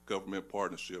 and government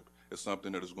partnership is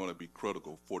something that is going to be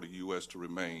critical for the U.S. to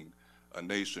remain a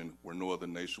nation where no other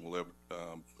nation will ever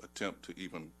attempt to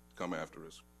even come after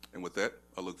us. And with that,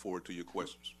 I look forward to your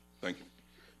questions. Thank you.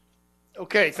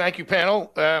 Okay, thank you,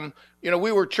 panel. You know,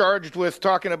 we were charged with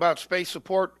talking about space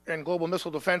support and global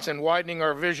missile defense and widening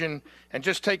our vision, and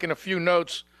just taking a few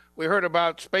notes. We heard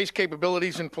about space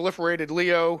capabilities and proliferated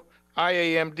LEO,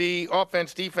 IAMD,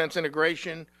 offense-defense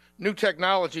integration, new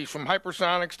technologies from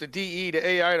hypersonics to DE to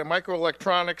AI to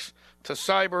microelectronics to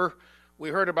cyber. We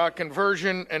heard about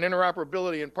conversion and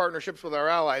interoperability and partnerships with our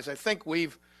allies. I think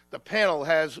the panel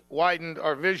has widened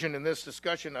our vision in this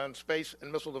discussion on space and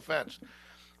missile defense.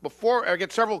 Before I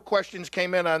get several questions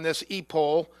came in on this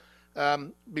e-poll.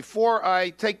 Before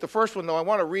I take the first one, though, I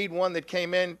want to read one that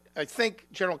came in, I think,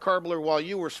 General Karbler, while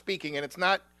you were speaking, and it's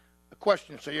not a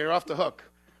question, so you're off the hook.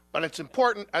 But it's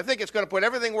important. I think it's going to put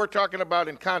everything we're talking about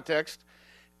in context.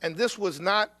 And this was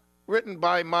not written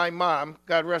by my mom,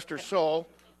 God rest her soul,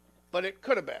 but it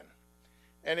could have been.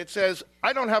 And it says,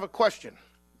 "I don't have a question,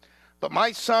 but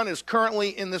my son is currently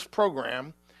in this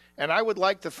program, and I would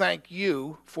like to thank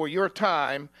you for your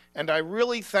time, and I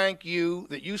really thank you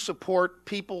that you support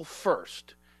people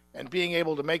first and being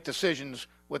able to make decisions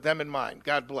with them in mind.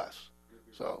 God bless."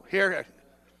 So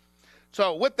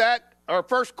with that, our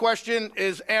first question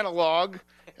is analog,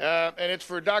 and it's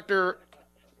for Dr.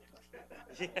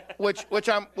 which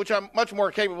I'm much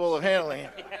more capable of handling.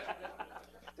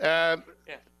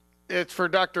 It's for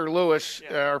Dr. Lewis,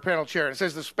 our panel chair. It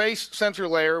says the space sensor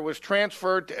layer was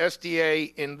transferred to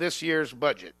SDA in this year's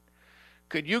budget.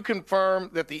 Could you confirm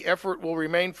that the effort will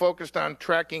remain focused on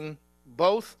tracking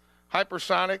both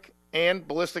hypersonic and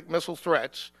ballistic missile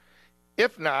threats?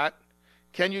 If not,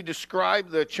 can you describe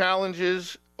the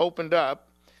challenges opened up,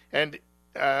 and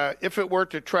if it were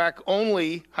to track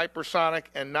only hypersonic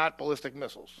and not ballistic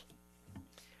missiles?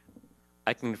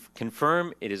 I can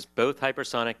confirm it is both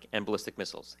hypersonic and ballistic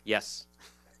missiles. Yes.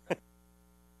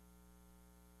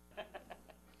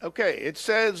 Okay, it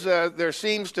says there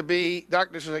seems to be,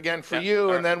 Doc, this is again for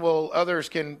you, and then others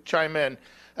can chime in.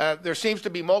 There seems to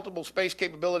be multiple space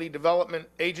capability development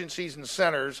agencies and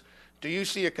centers. Do you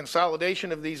see a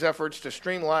consolidation of these efforts to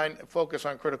streamline and focus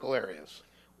on critical areas?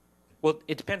 Well,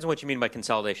 it depends on what you mean by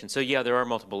consolidation. So, yeah, there are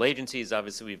multiple agencies.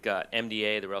 Obviously, we've got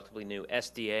MDA, the relatively new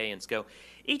SDA, and SCO.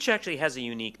 Each actually has a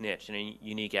unique niche and a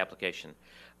unique application.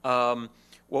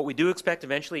 What we do expect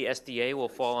eventually, SDA will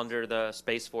fall under the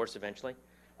Space Force eventually.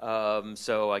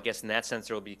 So I guess in that sense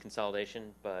there will be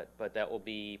consolidation, but that will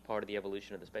be part of the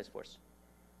evolution of the Space Force.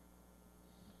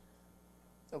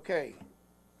 Okay.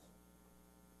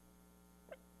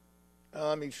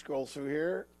 Let me scroll through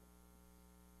here.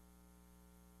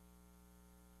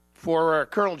 For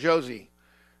Colonel Joose,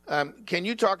 can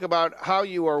you talk about how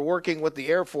you are working with the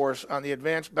Air Force on the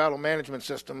Advanced Battle Management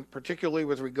System, particularly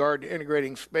with regard to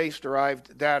integrating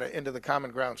space-derived data into the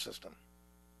Common Ground System?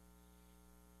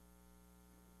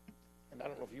 And I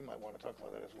don't know if you might want to talk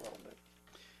about that as well, but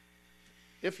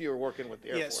if you're working with the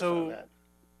Air Force on that.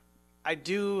 I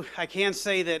can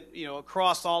say that,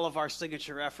 across all of our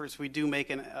signature efforts, we do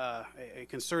make a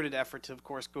concerted effort to, of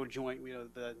course, go joint.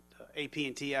 The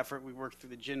AP&T effort, we work through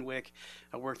the GINWIC,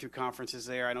 work through conferences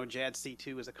there. I know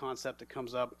JADC2 is a concept that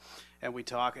comes up, and we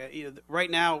talk. Right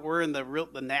now, we're in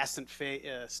the nascent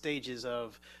stages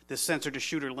of the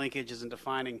sensor-to-shooter linkages and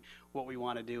defining what we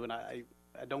want to do, and I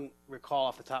don't recall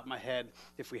off the top of my head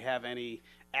if we have any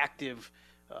active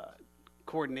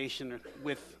coordination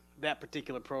with that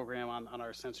particular program on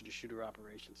our sensor-to-shooter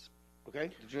operations.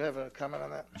 Okay. Did you have a comment on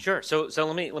that? Sure. So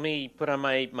let me put on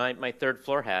my third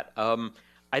floor hat.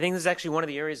 I think this is actually one of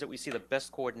the areas that we see the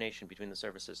best coordination between the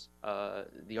services.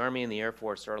 The Army and the Air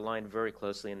Force are aligned very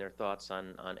closely in their thoughts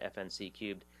on FNC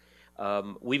cubed.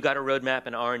 We've got a roadmap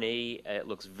in R&E. It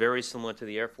looks very similar to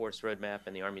the Air Force roadmap,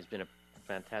 and the Army's been a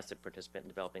fantastic participant in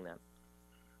developing that.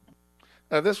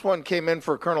 This one came in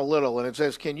for Colonel Little, and it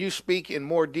says, can you speak in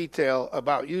more detail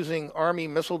about using Army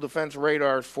missile defense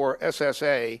radars for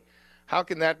SSA? How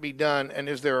can that be done, and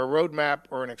is there a roadmap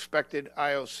or an expected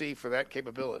IOC for that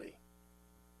capability?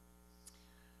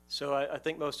 So I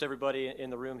think most everybody in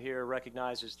the room here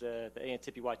recognizes the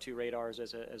ANTPY-2 radars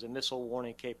as a missile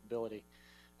warning capability.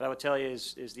 What I would tell you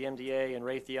is the MDA and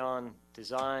Raytheon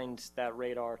designed that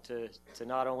radar to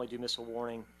not only do missile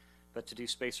warning, but to do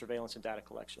space surveillance and data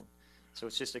collection. So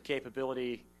it's just a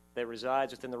capability that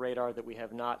resides within the radar that we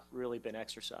have not really been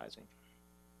exercising.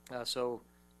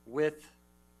 We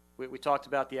talked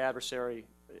about the adversary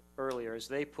earlier. As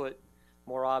they put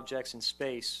more objects in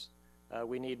space,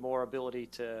 we need more ability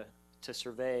to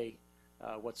survey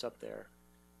what's up there.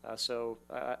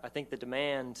 I think the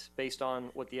demand, based on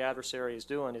what the adversary is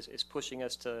doing, is pushing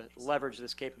us to leverage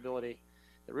this capability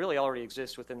that really already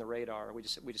exists within the radar. We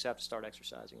just have to start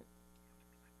exercising it.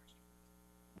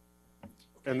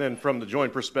 And then from the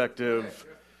joint perspective,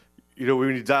 we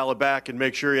need to dial it back and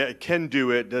make sure it can do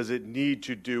it. Does it need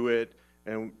to do it?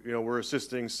 And, we're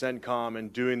assisting CENTCOM in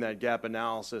doing that gap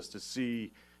analysis to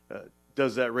see,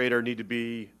 does that radar need to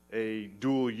be a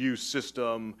dual-use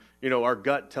system? Our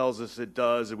gut tells us it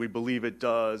does, and we believe it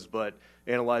does, but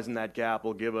analyzing that gap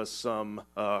will give us some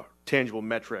tangible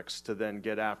metrics to then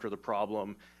get after the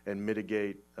problem and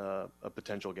mitigate a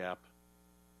potential gap.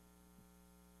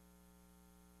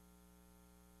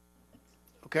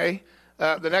 Okay.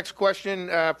 The next question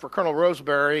for Colonel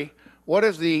Roseberry. What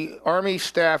is the Army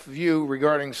staff view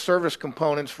regarding service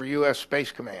components for U.S.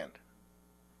 Space Command?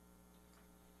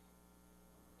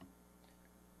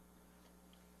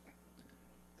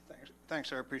 Thanks,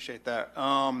 sir. I appreciate that.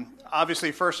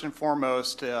 Obviously, first and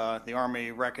foremost, the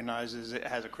Army recognizes it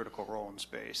has a critical role in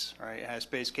space, right? It has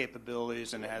space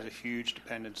capabilities, and it has a huge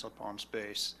dependence upon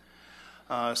space.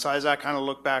 So as I kind of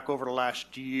look back over the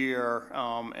last year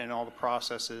and all the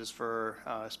processes for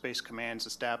Space Command's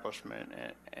establishment,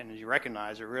 and as you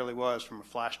recognize, it really was from a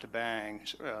flash to bang,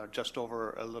 just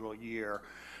over a little year.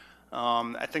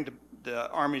 I think the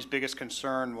Army's biggest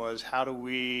concern was how do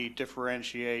we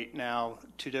differentiate now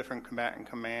two different combatant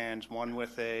commands, one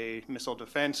with a missile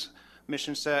defense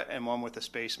mission set and one with a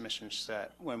space mission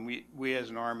set, when we as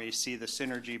an Army see the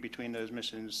synergy between those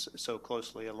missions so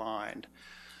closely aligned.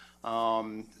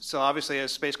 So obviously,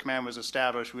 as Space Command was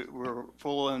established, we were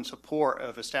full in support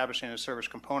of establishing a Service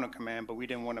Component Command, but we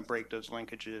didn't want to break those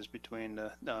linkages between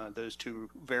those two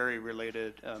very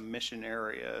related mission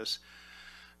areas.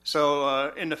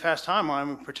 So in the fast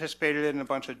timeline, we participated in a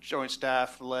bunch of joint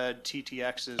staff-led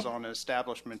TTXs on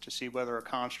establishment to see whether a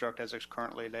construct, as it's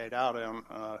currently laid out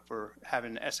for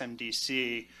having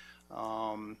SMDC,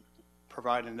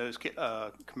 providing those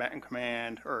combatant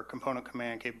command or component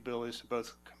command capabilities to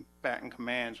both combatant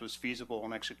commands was feasible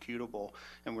and executable.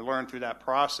 And we learned through that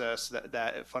process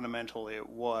that fundamentally it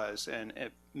was, and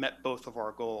it met both of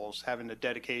our goals, having the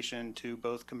dedication to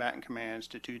both combatant commands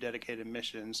to two dedicated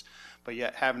missions, but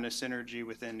yet having a synergy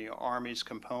within the Army's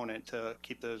component to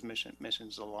keep those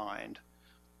missions aligned.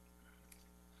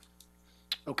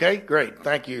 Okay, great.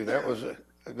 Thank you. That was a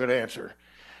good answer.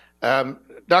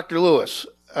 Dr. Lewis,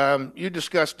 you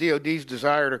discussed DoD's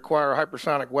desire to acquire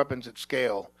hypersonic weapons at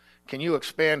scale. Can you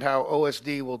expand how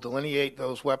OSD will delineate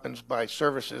those weapons by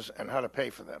services and how to pay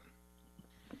for them?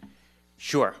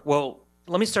 Sure. Well,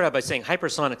 let me start out by saying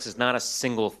hypersonics is not a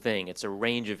single thing. It's a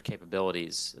range of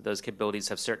capabilities. Those capabilities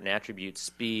have certain attributes: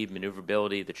 speed,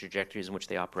 maneuverability, the trajectories in which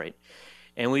they operate.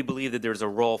 And we believe that there's a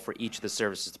role for each of the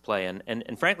services to play.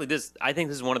 And frankly, I think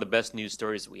this is one of the best news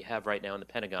stories that we have right now in the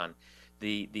Pentagon.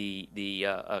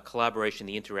 The collaboration,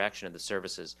 the interaction of the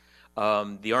services.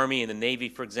 The Army and the Navy,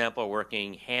 for example, are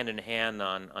working hand in hand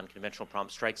on conventional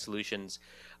prompt strike solutions.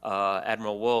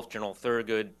 Admiral Wolf, General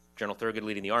Thurgood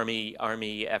leading the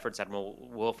Army efforts, Admiral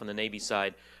Wolf on the Navy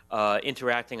side,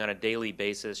 interacting on a daily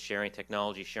basis, sharing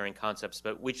technology, sharing concepts,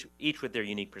 but each with their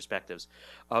unique perspectives.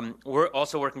 We're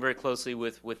also working very closely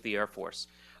with the Air Force.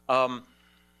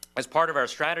 As part of our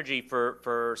strategy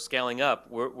for scaling up,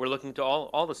 we're looking to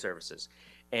all the services.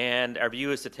 And our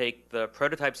view is to take the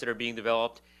prototypes that are being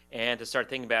developed and to start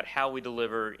thinking about how we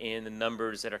deliver in the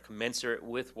numbers that are commensurate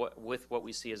with what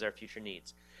we see as our future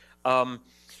needs. Some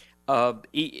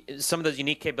of those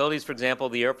unique capabilities, for example,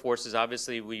 the Air Force is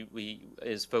obviously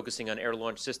is focusing on air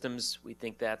launch systems. We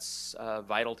think that's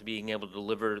vital to being able to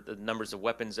deliver the numbers of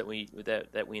weapons that we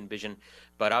envision.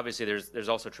 But obviously, there's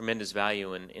also tremendous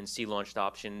value in sea launched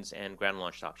options and ground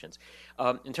launched options.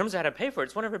 In terms of how to pay for it,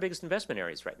 it's one of our biggest investment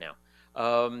areas right now.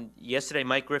 Yesterday,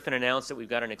 Mike Griffin announced that we've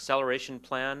got an acceleration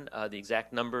plan. The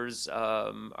exact numbers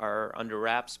are under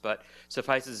wraps, but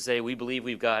suffice it to say, we believe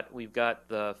we've got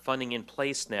the funding in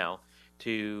place now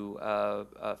to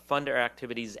fund our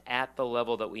activities at the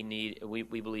level that we need. We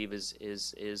believe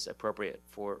is appropriate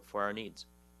for our needs.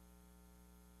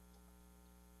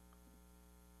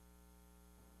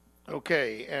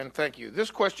 Okay, and thank you. This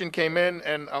question came in,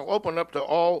 and I'll open up to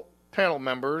all panel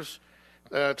members.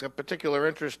 It's a particular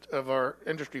interest of our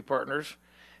industry partners.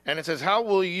 And it says, how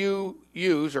will you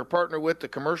use or partner with the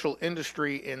commercial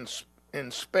industry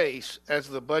in space as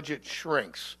the budget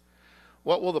shrinks?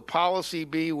 What will the policy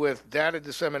be with data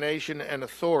dissemination and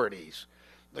authorities?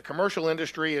 The commercial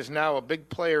industry is now a big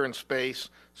player in space,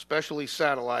 especially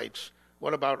satellites.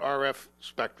 What about RF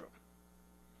spectrum?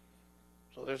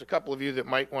 So there's a couple of you that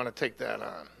might want to take that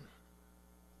on.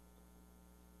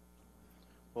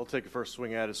 We'll take a first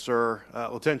swing at it, sir.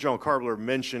 Lieutenant General Karbler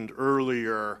mentioned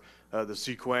earlier the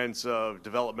sequence of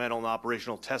developmental and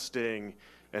operational testing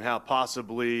and how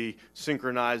possibly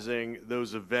synchronizing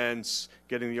those events,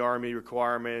 getting the Army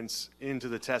requirements into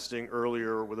the testing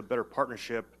earlier with a better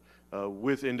partnership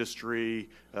with industry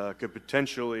could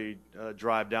potentially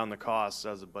drive down the costs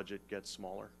as the budget gets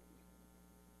smaller.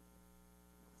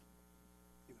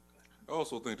 I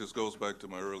also think this goes back to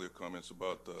my earlier comments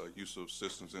about the use of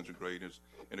systems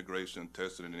integration,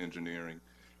 testing, and engineering.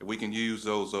 If we can use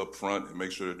those up front and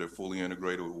make sure that they're fully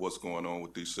integrated with what's going on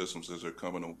with these systems as they're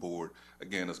coming on board,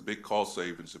 again, it's big cost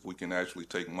savings if we can actually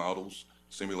take models,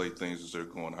 simulate things as they're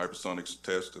going. Hypersonics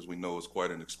test, as we know, is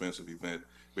quite an expensive event.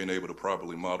 Being able to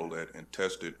properly model that and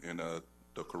test it in the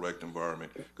correct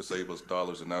environment could save us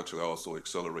dollars and actually also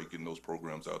accelerate getting those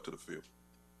programs out to the field.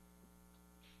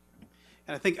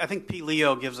 And I think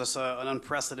P-LEO gives us an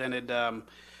unprecedented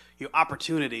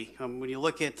opportunity. When you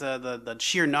look at the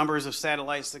sheer numbers of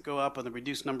satellites that go up and the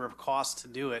reduced number of costs to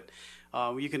do it,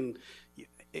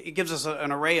 it gives us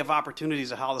an array of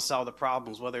opportunities of how to solve the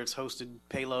problems, whether it's hosted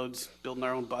payloads, building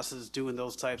our own buses, doing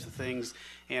those types of things,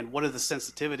 and what are the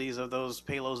sensitivities of those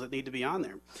payloads that need to be on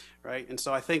there, right? And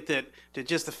so I think that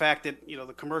just the fact that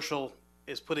the commercial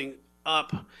is putting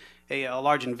up a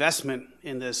large investment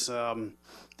in this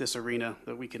this arena,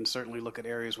 that we can certainly look at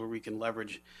areas where we can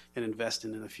leverage and invest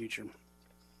in the future.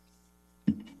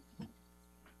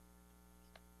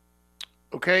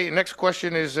 Okay, next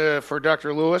question is for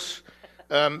Dr. Lewis.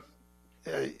 Yeah,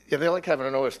 they like having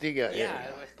an OSD guy.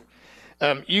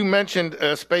 Yeah. You mentioned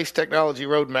a space technology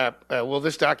roadmap. Will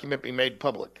this document be made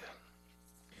public?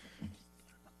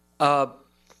 The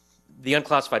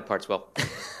unclassified parts will.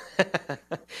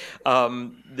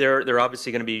 There are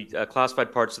obviously going to be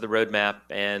classified parts of the roadmap,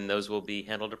 and those will be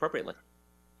handled appropriately.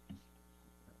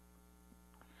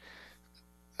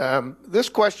 This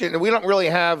question, we don't really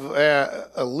have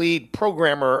a lead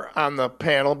programmer on the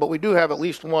panel, but we do have at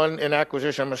least one in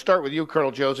acquisition. I'm going to start with you,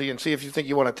 Colonel Joose, and see if you think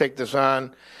you want to take this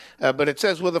on. But it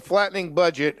says, with a flattening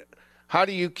budget, how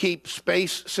do you keep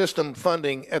space system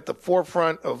funding at the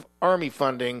forefront of Army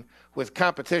funding with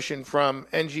competition from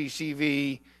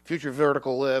NGCV, Future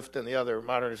Vertical Lift, and the other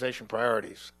modernization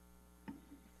priorities?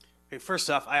 Okay, first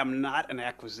off, I am not an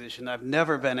acquisition. I've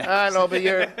never been. I know, but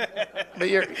you're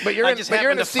I just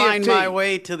happened to find my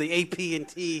way to the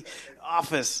AP&T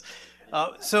office.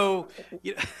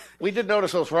 We did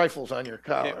notice those rifles on your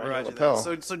collar, on your lapel.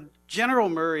 So General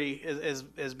Murray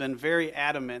has been very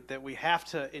adamant that we have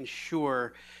to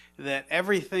ensure that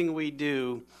everything we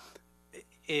do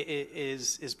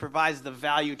provides the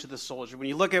value to the soldier. When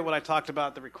you look at what I talked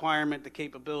about, the requirement, the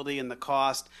capability, and the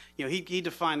cost, he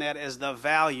defined that as the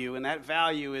value, and that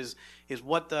value is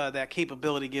what that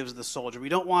capability gives the soldier. We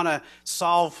don't want to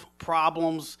solve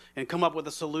problems and come up with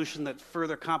a solution that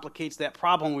further complicates that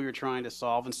problem we were trying to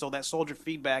solve, and so that soldier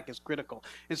feedback is critical.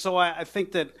 And so I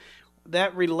think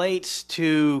that relates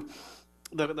to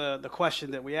the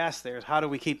question that we asked there, is how do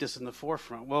we keep this in the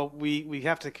forefront? Well, we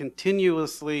have to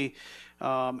continuously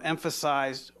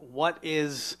emphasize what are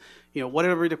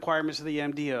the requirements of the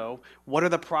MDO, what are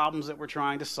the problems that we're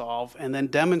trying to solve, and then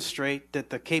demonstrate that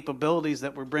the capabilities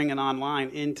that we're bringing online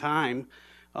in time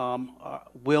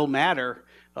will matter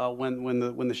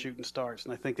when the shooting starts.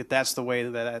 And I think that's the way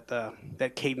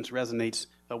that cadence resonates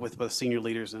with both senior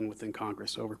leaders and within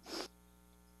Congress. Over.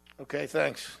 Okay,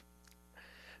 thanks.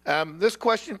 This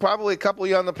question, probably a couple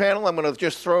of you on the panel, I'm going to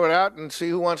just throw it out and see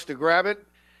who wants to grab it.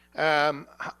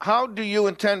 How do you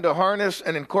intend to harness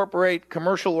and incorporate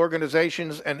commercial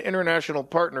organizations and international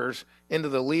partners into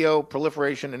the LEO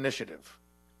Proliferation Initiative?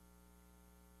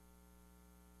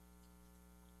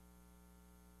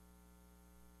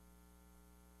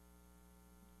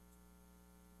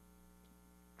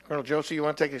 Colonel Joose, you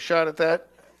want to take a shot at that?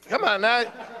 Come on now.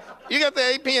 You got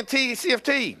the AP&T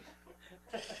CFT.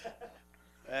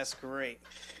 That's great.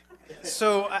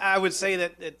 So I would say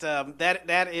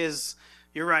that is,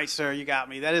 you're right, sir, you got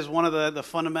me. That is one of the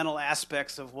fundamental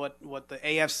aspects of what the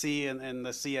AFC and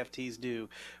the CFTs do.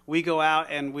 We go out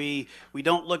and we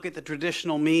don't look at the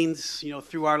traditional means,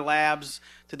 through our labs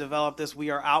to develop this. We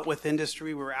are out with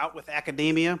industry, we're out with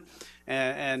academia,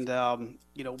 and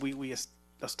we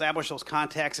establish those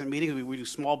contacts and meetings. We do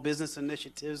small business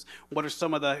initiatives. What are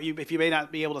some of if you may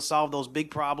not be able to solve those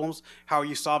big problems, how are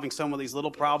you solving some of these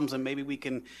little problems? And maybe we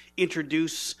can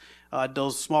introduce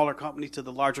those smaller companies to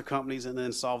the larger companies and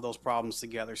then solve those problems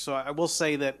together. So I will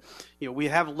say that, we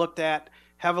have looked at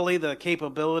heavily the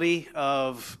capability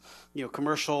of,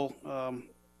 commercial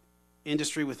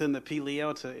industry within the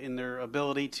PLEO in their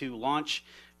ability to launch,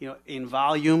 in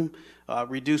volume,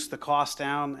 reduce the cost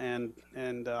down,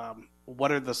 and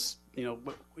what are the,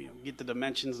 get the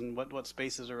dimensions and what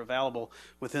spaces are available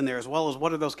within there, as well as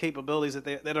what are those capabilities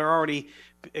that are already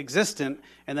existent,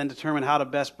 and then determine how to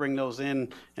best bring those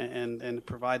in and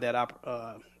provide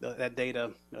that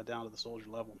data down to the soldier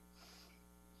level.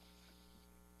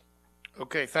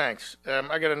 Okay, thanks.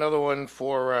 I got another one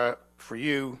for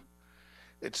you.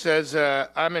 It says,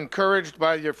 I'm encouraged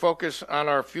by your focus on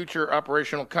our future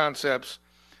operational concepts,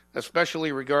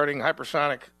 especially regarding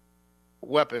hypersonic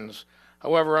weapons.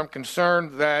 However, I'm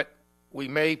concerned that we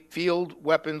may field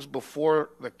weapons before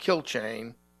the kill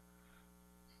chain.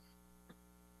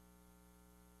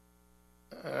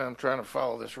 I'm trying to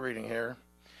follow this reading here.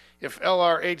 If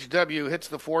LRHW hits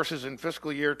the forces in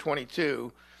fiscal year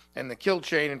 22 and the kill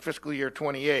chain in fiscal year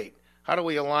 28, how do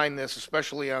we align this,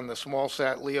 especially on the small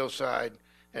sat LEO side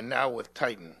and now with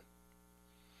Titan?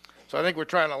 So I think we're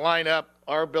trying to line up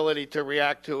our ability to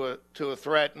react to a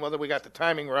threat, and whether we got the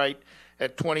timing right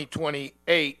at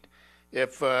 2028,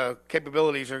 if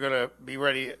capabilities are going to be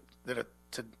ready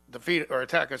to defeat or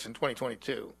attack us in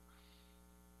 2022.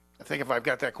 I think if I've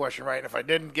got that question right. If I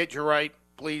didn't get you right,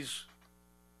 please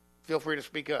feel free to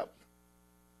speak up.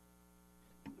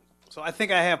 So I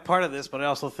think I have part of this, but I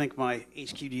also think my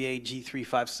HQDA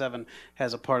G357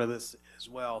 has a part of this as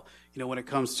well. When it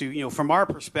comes to, from our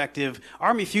perspective,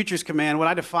 Army Futures Command, when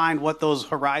I defined what those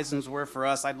horizons were for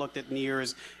us, I looked at near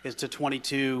is to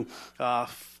 22,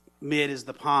 mid is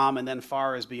the POM, and then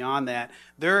far is beyond that.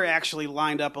 They're actually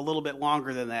lined up a little bit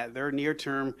longer than that. Their near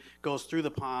term goes through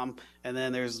the POM, and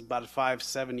then there's about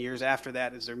 5-7 years after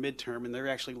that is their midterm, and they're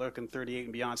actually looking 38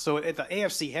 and beyond. So at the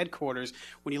AFC headquarters,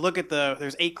 when you look at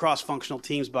there's 8 cross-functional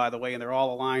teams, by the way, and they're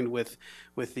all aligned with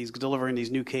these delivering these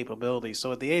new capabilities.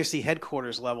 So at the AFC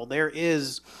headquarters level, there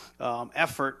is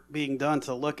effort being done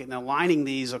to look at aligning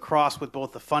these across with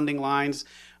both the funding lines,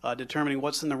 determining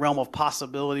what's in the realm of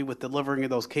possibility with delivering of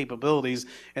those capabilities,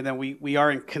 and then we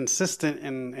are in consistent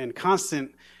and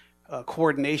constant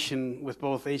coordination with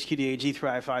both HQDA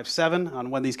G357 on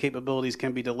when these capabilities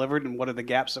can be delivered and what are the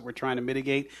gaps that we're trying to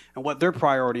mitigate and what their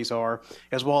priorities are,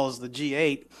 as well as the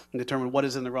G8, and determine what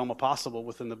is in the realm of possible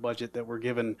within the budget that we're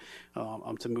given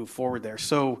to move forward there.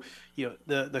 So,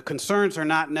 the concerns are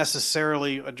not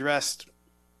necessarily addressed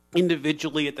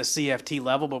individually at the CFT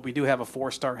level, but we do have a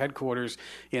 4-star headquarters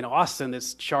in Austin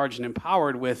that's charged and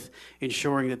empowered with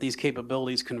ensuring that these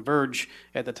capabilities converge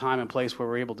at the time and place where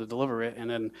we're able to deliver it. And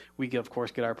then we, of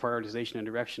course, get our prioritization and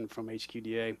direction from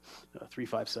HQDA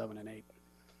 357 and 8.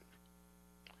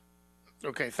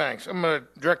 Okay, thanks. I'm going to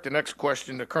direct the next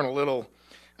question to Colonel Little.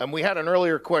 We had an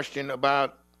earlier question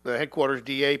about the headquarters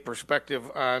DA perspective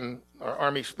on our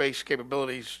Army space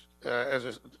capabilities as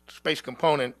a space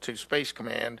component to Space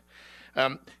Command.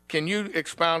 Can you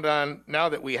expound on, now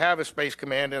that we have a Space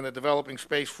Command and the developing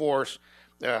Space Force,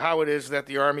 how it is that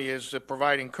the Army is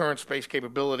providing current space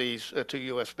capabilities to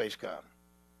U.S. Space Com?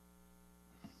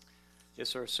 Yes,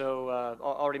 sir. So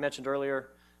already mentioned earlier,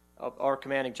 our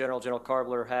commanding general, General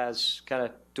Carbler, has kind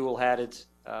of dual-hatted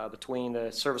between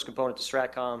the service component to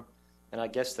STRATCOM and I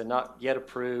guess the not yet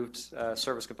approved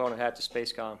service component hat to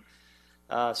SpaceCom.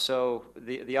 So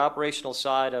the operational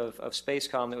side of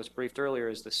SpaceCom that was briefed earlier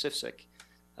is the CIFSIC.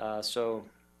 So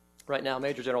right now,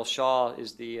 Major General Shaw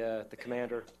is the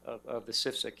commander of the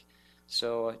CIFSIC.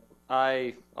 So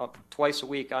twice a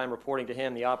week, I'm reporting to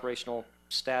him the operational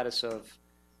status of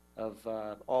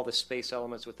all the space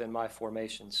elements within my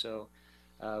formation. So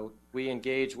we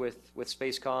engage with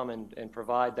SpaceCom and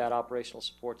provide that operational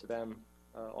support to them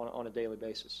on a daily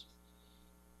basis.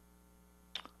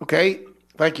 Okay,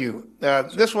 thank you.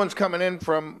 This one's coming in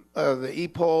from the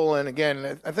e-poll, and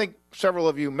again, I think several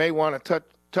of you may want to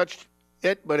touch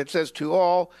it, but it says to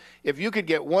all, if you could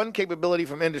get one capability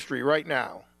from industry right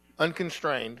now,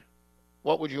 unconstrained,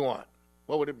 what would you want?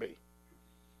 What would it be?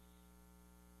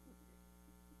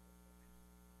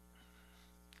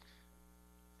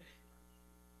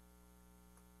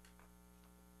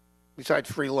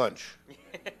 Besides free lunch.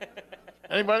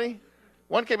 Anybody?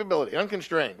 One capability,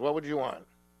 unconstrained, what would you want?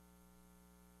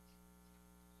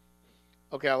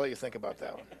 Okay, I'll let you think about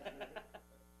that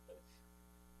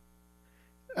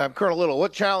one. Colonel Little,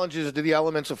 what challenges do the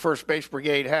elements of 1st Space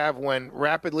Brigade have when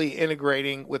rapidly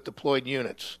integrating with deployed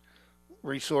units?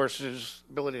 Resources,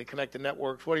 ability to connect the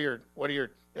networks, what are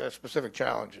your specific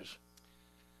challenges?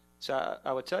 So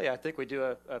I would tell you, I think we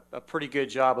do a pretty good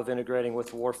job of integrating with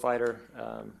the warfighter.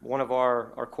 One of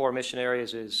our core mission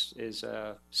areas is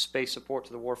space support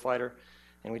to the warfighter,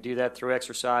 and we do that through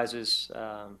exercises.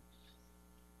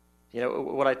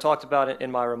 What I talked about in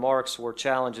my remarks were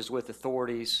challenges with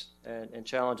authorities and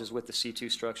challenges with the C2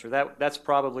 structure. That's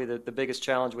probably the biggest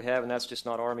challenge we have, and that's just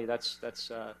not Army. That's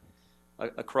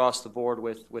across the board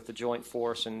with the joint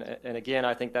force. And again,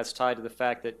 I think that's tied to the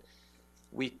fact that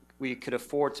we could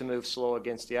afford to move slow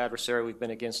against the adversary we've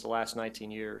been against the last 19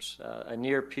 years. A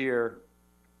near peer,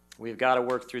 we've got to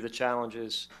work through the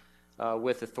challenges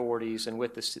with authorities and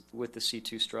with the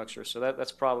C2 structure. So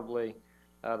that's probably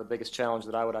the biggest challenge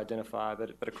that I would identify.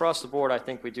 But across the board, I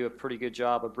think we do a pretty good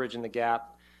job of bridging the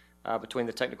gap between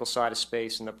the technical side of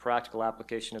space and the practical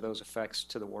application of those effects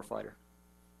to the warfighter.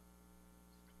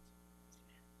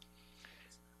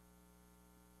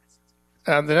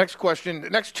 The next question,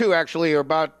 the next two actually are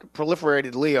about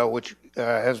proliferated LEO, which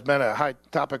has been a high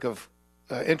topic of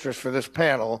interest for this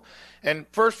panel. And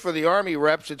first, for the Army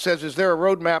reps, it says, is there a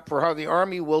roadmap for how the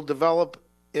Army will develop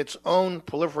its own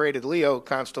proliferated LEO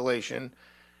constellation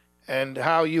and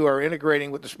how you are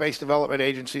integrating with the Space Development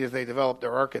Agency as they develop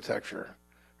their architecture?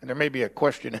 And there may be a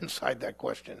question inside that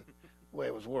question, the way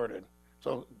it was worded.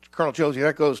 So, Colonel Joose,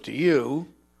 that goes to you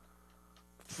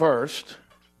first.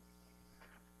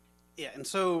 Yeah, and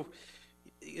so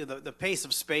the pace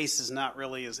of space is not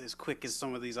really as quick as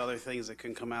some of these other things that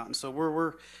can come out. And so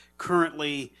we're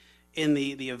currently in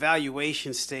the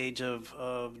evaluation stage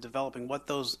of developing what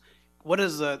those what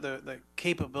is the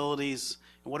capabilities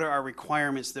and what are our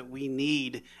requirements that we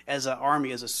need as an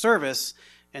Army, as a service,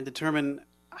 and determine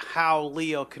how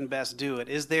LEO can best do it.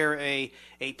 Is there a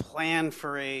plan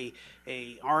for a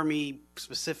Army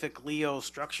specific LEO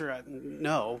structure?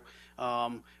 No.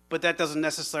 But that doesn't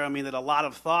necessarily mean that a lot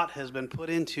of thought has been put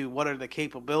into what are the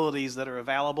capabilities that are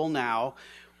available now.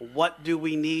 What do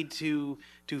we need to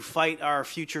fight our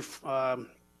future for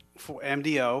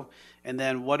MDO, and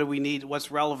then what do we need, what's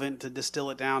relevant to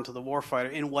distill it down to the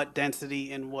warfighter, in what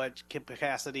density, in what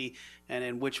capacity, and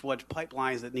in what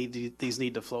pipelines that these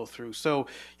need to flow through. So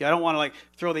yeah, I don't want to like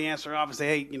throw the answer off and say,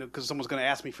 hey, because someone's going to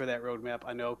ask me for that roadmap.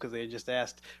 I know, because they just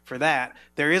asked for that.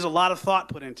 There is a lot of thought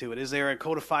put into it. Is there a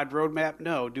codified roadmap?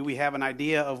 No. Do we have an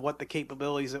idea of what the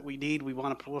capabilities that we need? We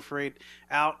want to proliferate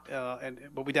out,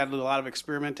 but we got to do a lot of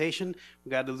experimentation. We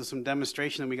got to do some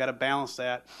demonstration, and we got to balance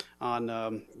that on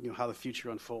how the future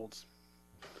unfolds.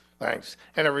 Thanks.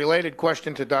 And a related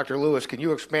question to Dr. Lewis, can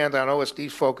you expand on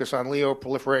OSD's focus on LEO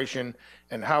proliferation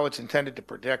and how it's intended to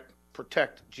protect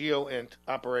GEOINT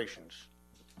operations?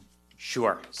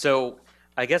 Sure. So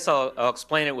I guess I'll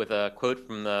explain it with a quote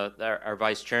from our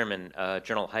Vice Chairman,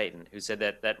 General Hyten, who said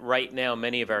that right now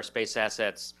many of our space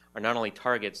assets are not only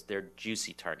targets, they're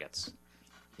juicy targets.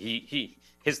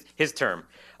 His term,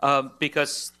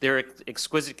 because they're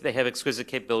exquisite. They have exquisite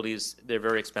capabilities. They're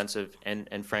very expensive,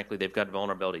 and frankly, they've got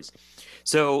vulnerabilities.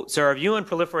 So our view on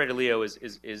proliferated LEO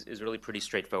is really pretty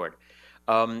straightforward.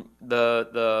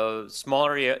 The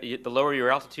smaller, the lower your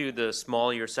altitude, the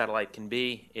smaller your satellite can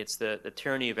be. It's the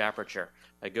tyranny of aperture.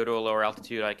 I go to a lower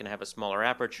altitude, I can have a smaller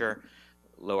aperture,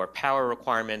 lower power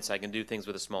requirements. I can do things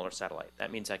with a smaller satellite.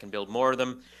 That means I can build more of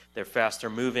them. They're faster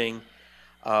moving.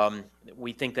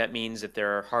 We think that means that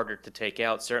they're harder to take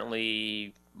out.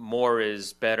 Certainly, more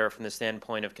is better from the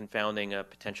standpoint of confounding a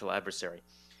potential adversary.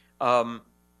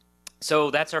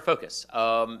 So that's our focus.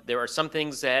 There are some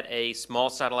things that a small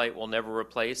satellite will never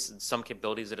replace, and some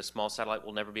capabilities that a small satellite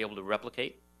will never be able to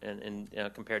replicate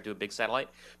compared to a big satellite.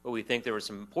 But we think there are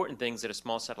some important things that a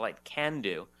small satellite can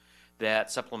do that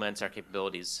supplements our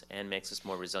capabilities and makes us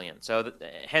more resilient. So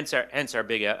hence our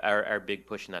big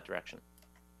push in that direction.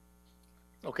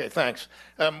 Okay, thanks.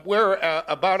 We're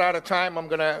about out of time. I'm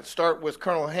going to start with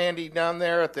Colonel Handy down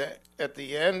there at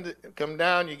the end. Come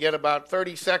down. You get about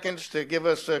 30 seconds to give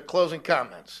us closing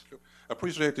comments. Sure. I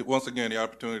appreciate it, once again, the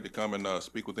opportunity to come and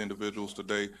speak with individuals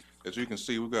today. As you can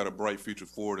see, we've got a bright future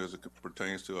forward as it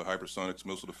pertains to hypersonics,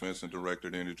 missile defense, and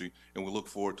directed energy, and we look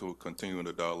forward to continuing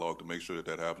the dialogue to make sure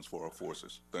that happens for our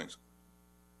forces. Thanks.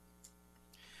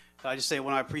 I just say,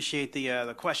 when I appreciate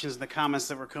the questions and the comments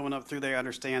that were coming up through there. I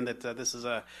understand that this is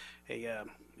a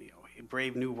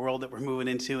brave new world that we're moving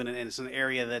into, and it's an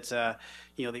area that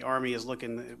the Army is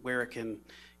looking where it can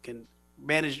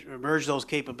merge those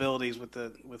capabilities with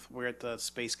where the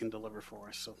space can deliver for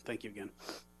us. So thank you again.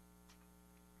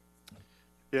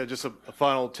 Yeah, just a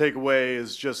final takeaway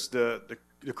is just the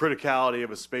criticality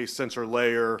of a space sensor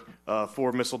layer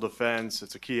for missile defense.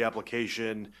 It's a key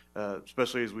application,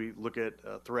 especially as we look at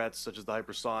threats such as the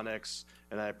hypersonics.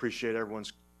 And I appreciate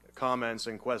everyone's comments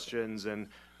and questions, and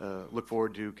look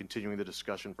forward to continuing the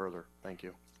discussion further. Thank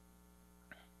you.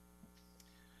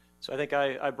 So I think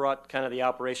I brought kind of the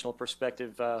operational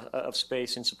perspective of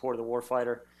space in support of the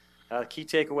warfighter. Key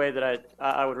takeaway that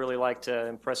I would really like to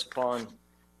impress upon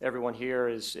everyone here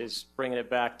is bringing it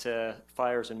back to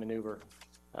fires and maneuver.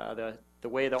 The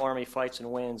way the Army fights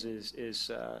and wins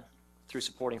is through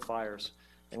supporting fires.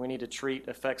 And we need to treat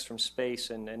effects from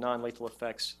space and non-lethal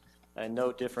effects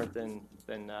no different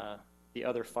than the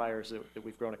other fires that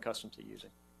we've grown accustomed to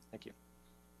using. Thank you.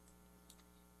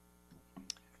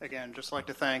 Again, just like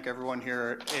to thank everyone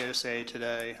here at AUSA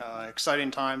today. Exciting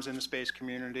times in the space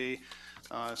community.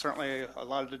 Certainly a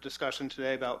lot of the discussion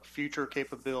today about future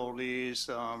capabilities,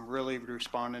 really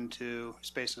responding to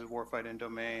space as a warfighting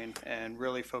domain, and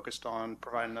really focused on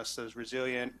providing us those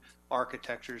resilient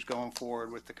architectures going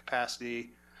forward with the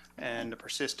capacity and the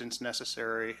persistence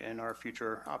necessary in our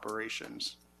future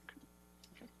operations.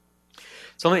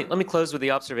 So let me close with the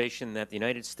observation that the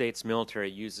United States military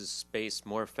uses space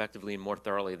more effectively and more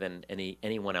thoroughly than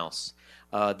anyone else.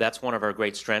 That's one of our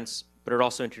great strengths, but it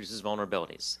also introduces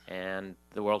vulnerabilities, and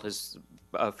the world has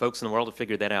folks in the world have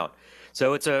figured that out.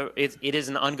 So it is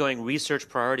an ongoing research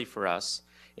priority for us.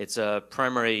 It's a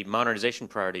primary modernization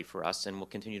priority for us, and will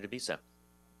continue to be so.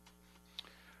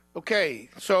 Okay,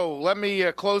 so let me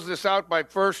close this out by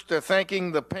first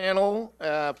thanking the panel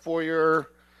for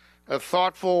your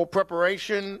thoughtful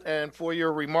preparation and for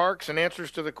your remarks and answers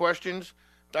to the questions.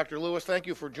 Dr. Lewis, thank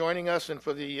you for joining us and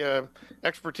for the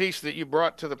expertise that you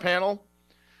brought to the panel.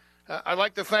 I'd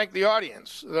like to thank the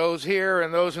audience, those here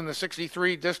and those in the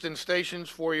 63 distant stations,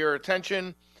 for your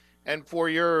attention and for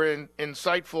your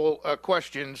insightful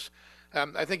questions.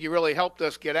 I think you really helped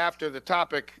us get after the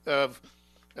topic of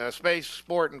space,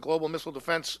 sport, and global missile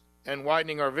defense and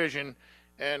widening our vision.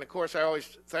 And, of course, I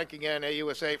always thank again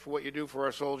AUSA for what you do for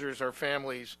our soldiers, our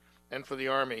families, and for the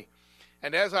Army.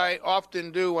 And as I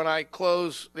often do when I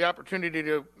close the opportunity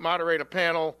to moderate a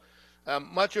panel,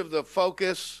 much of the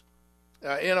focus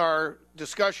in our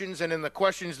discussions and in the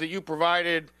questions that you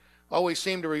provided always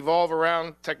seem to revolve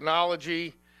around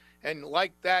technology. And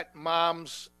like that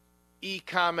mom's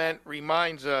comment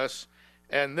reminds us,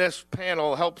 and this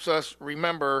panel helps us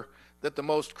remember, that the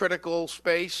most critical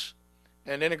space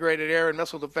and integrated air and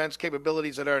missile defense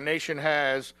capabilities that our nation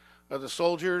has are the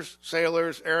soldiers,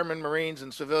 sailors, airmen, Marines,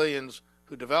 and civilians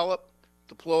who develop,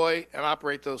 deploy, and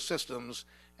operate those systems,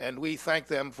 and we thank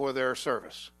them for their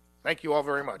service. Thank you all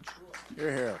very much.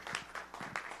 You're here.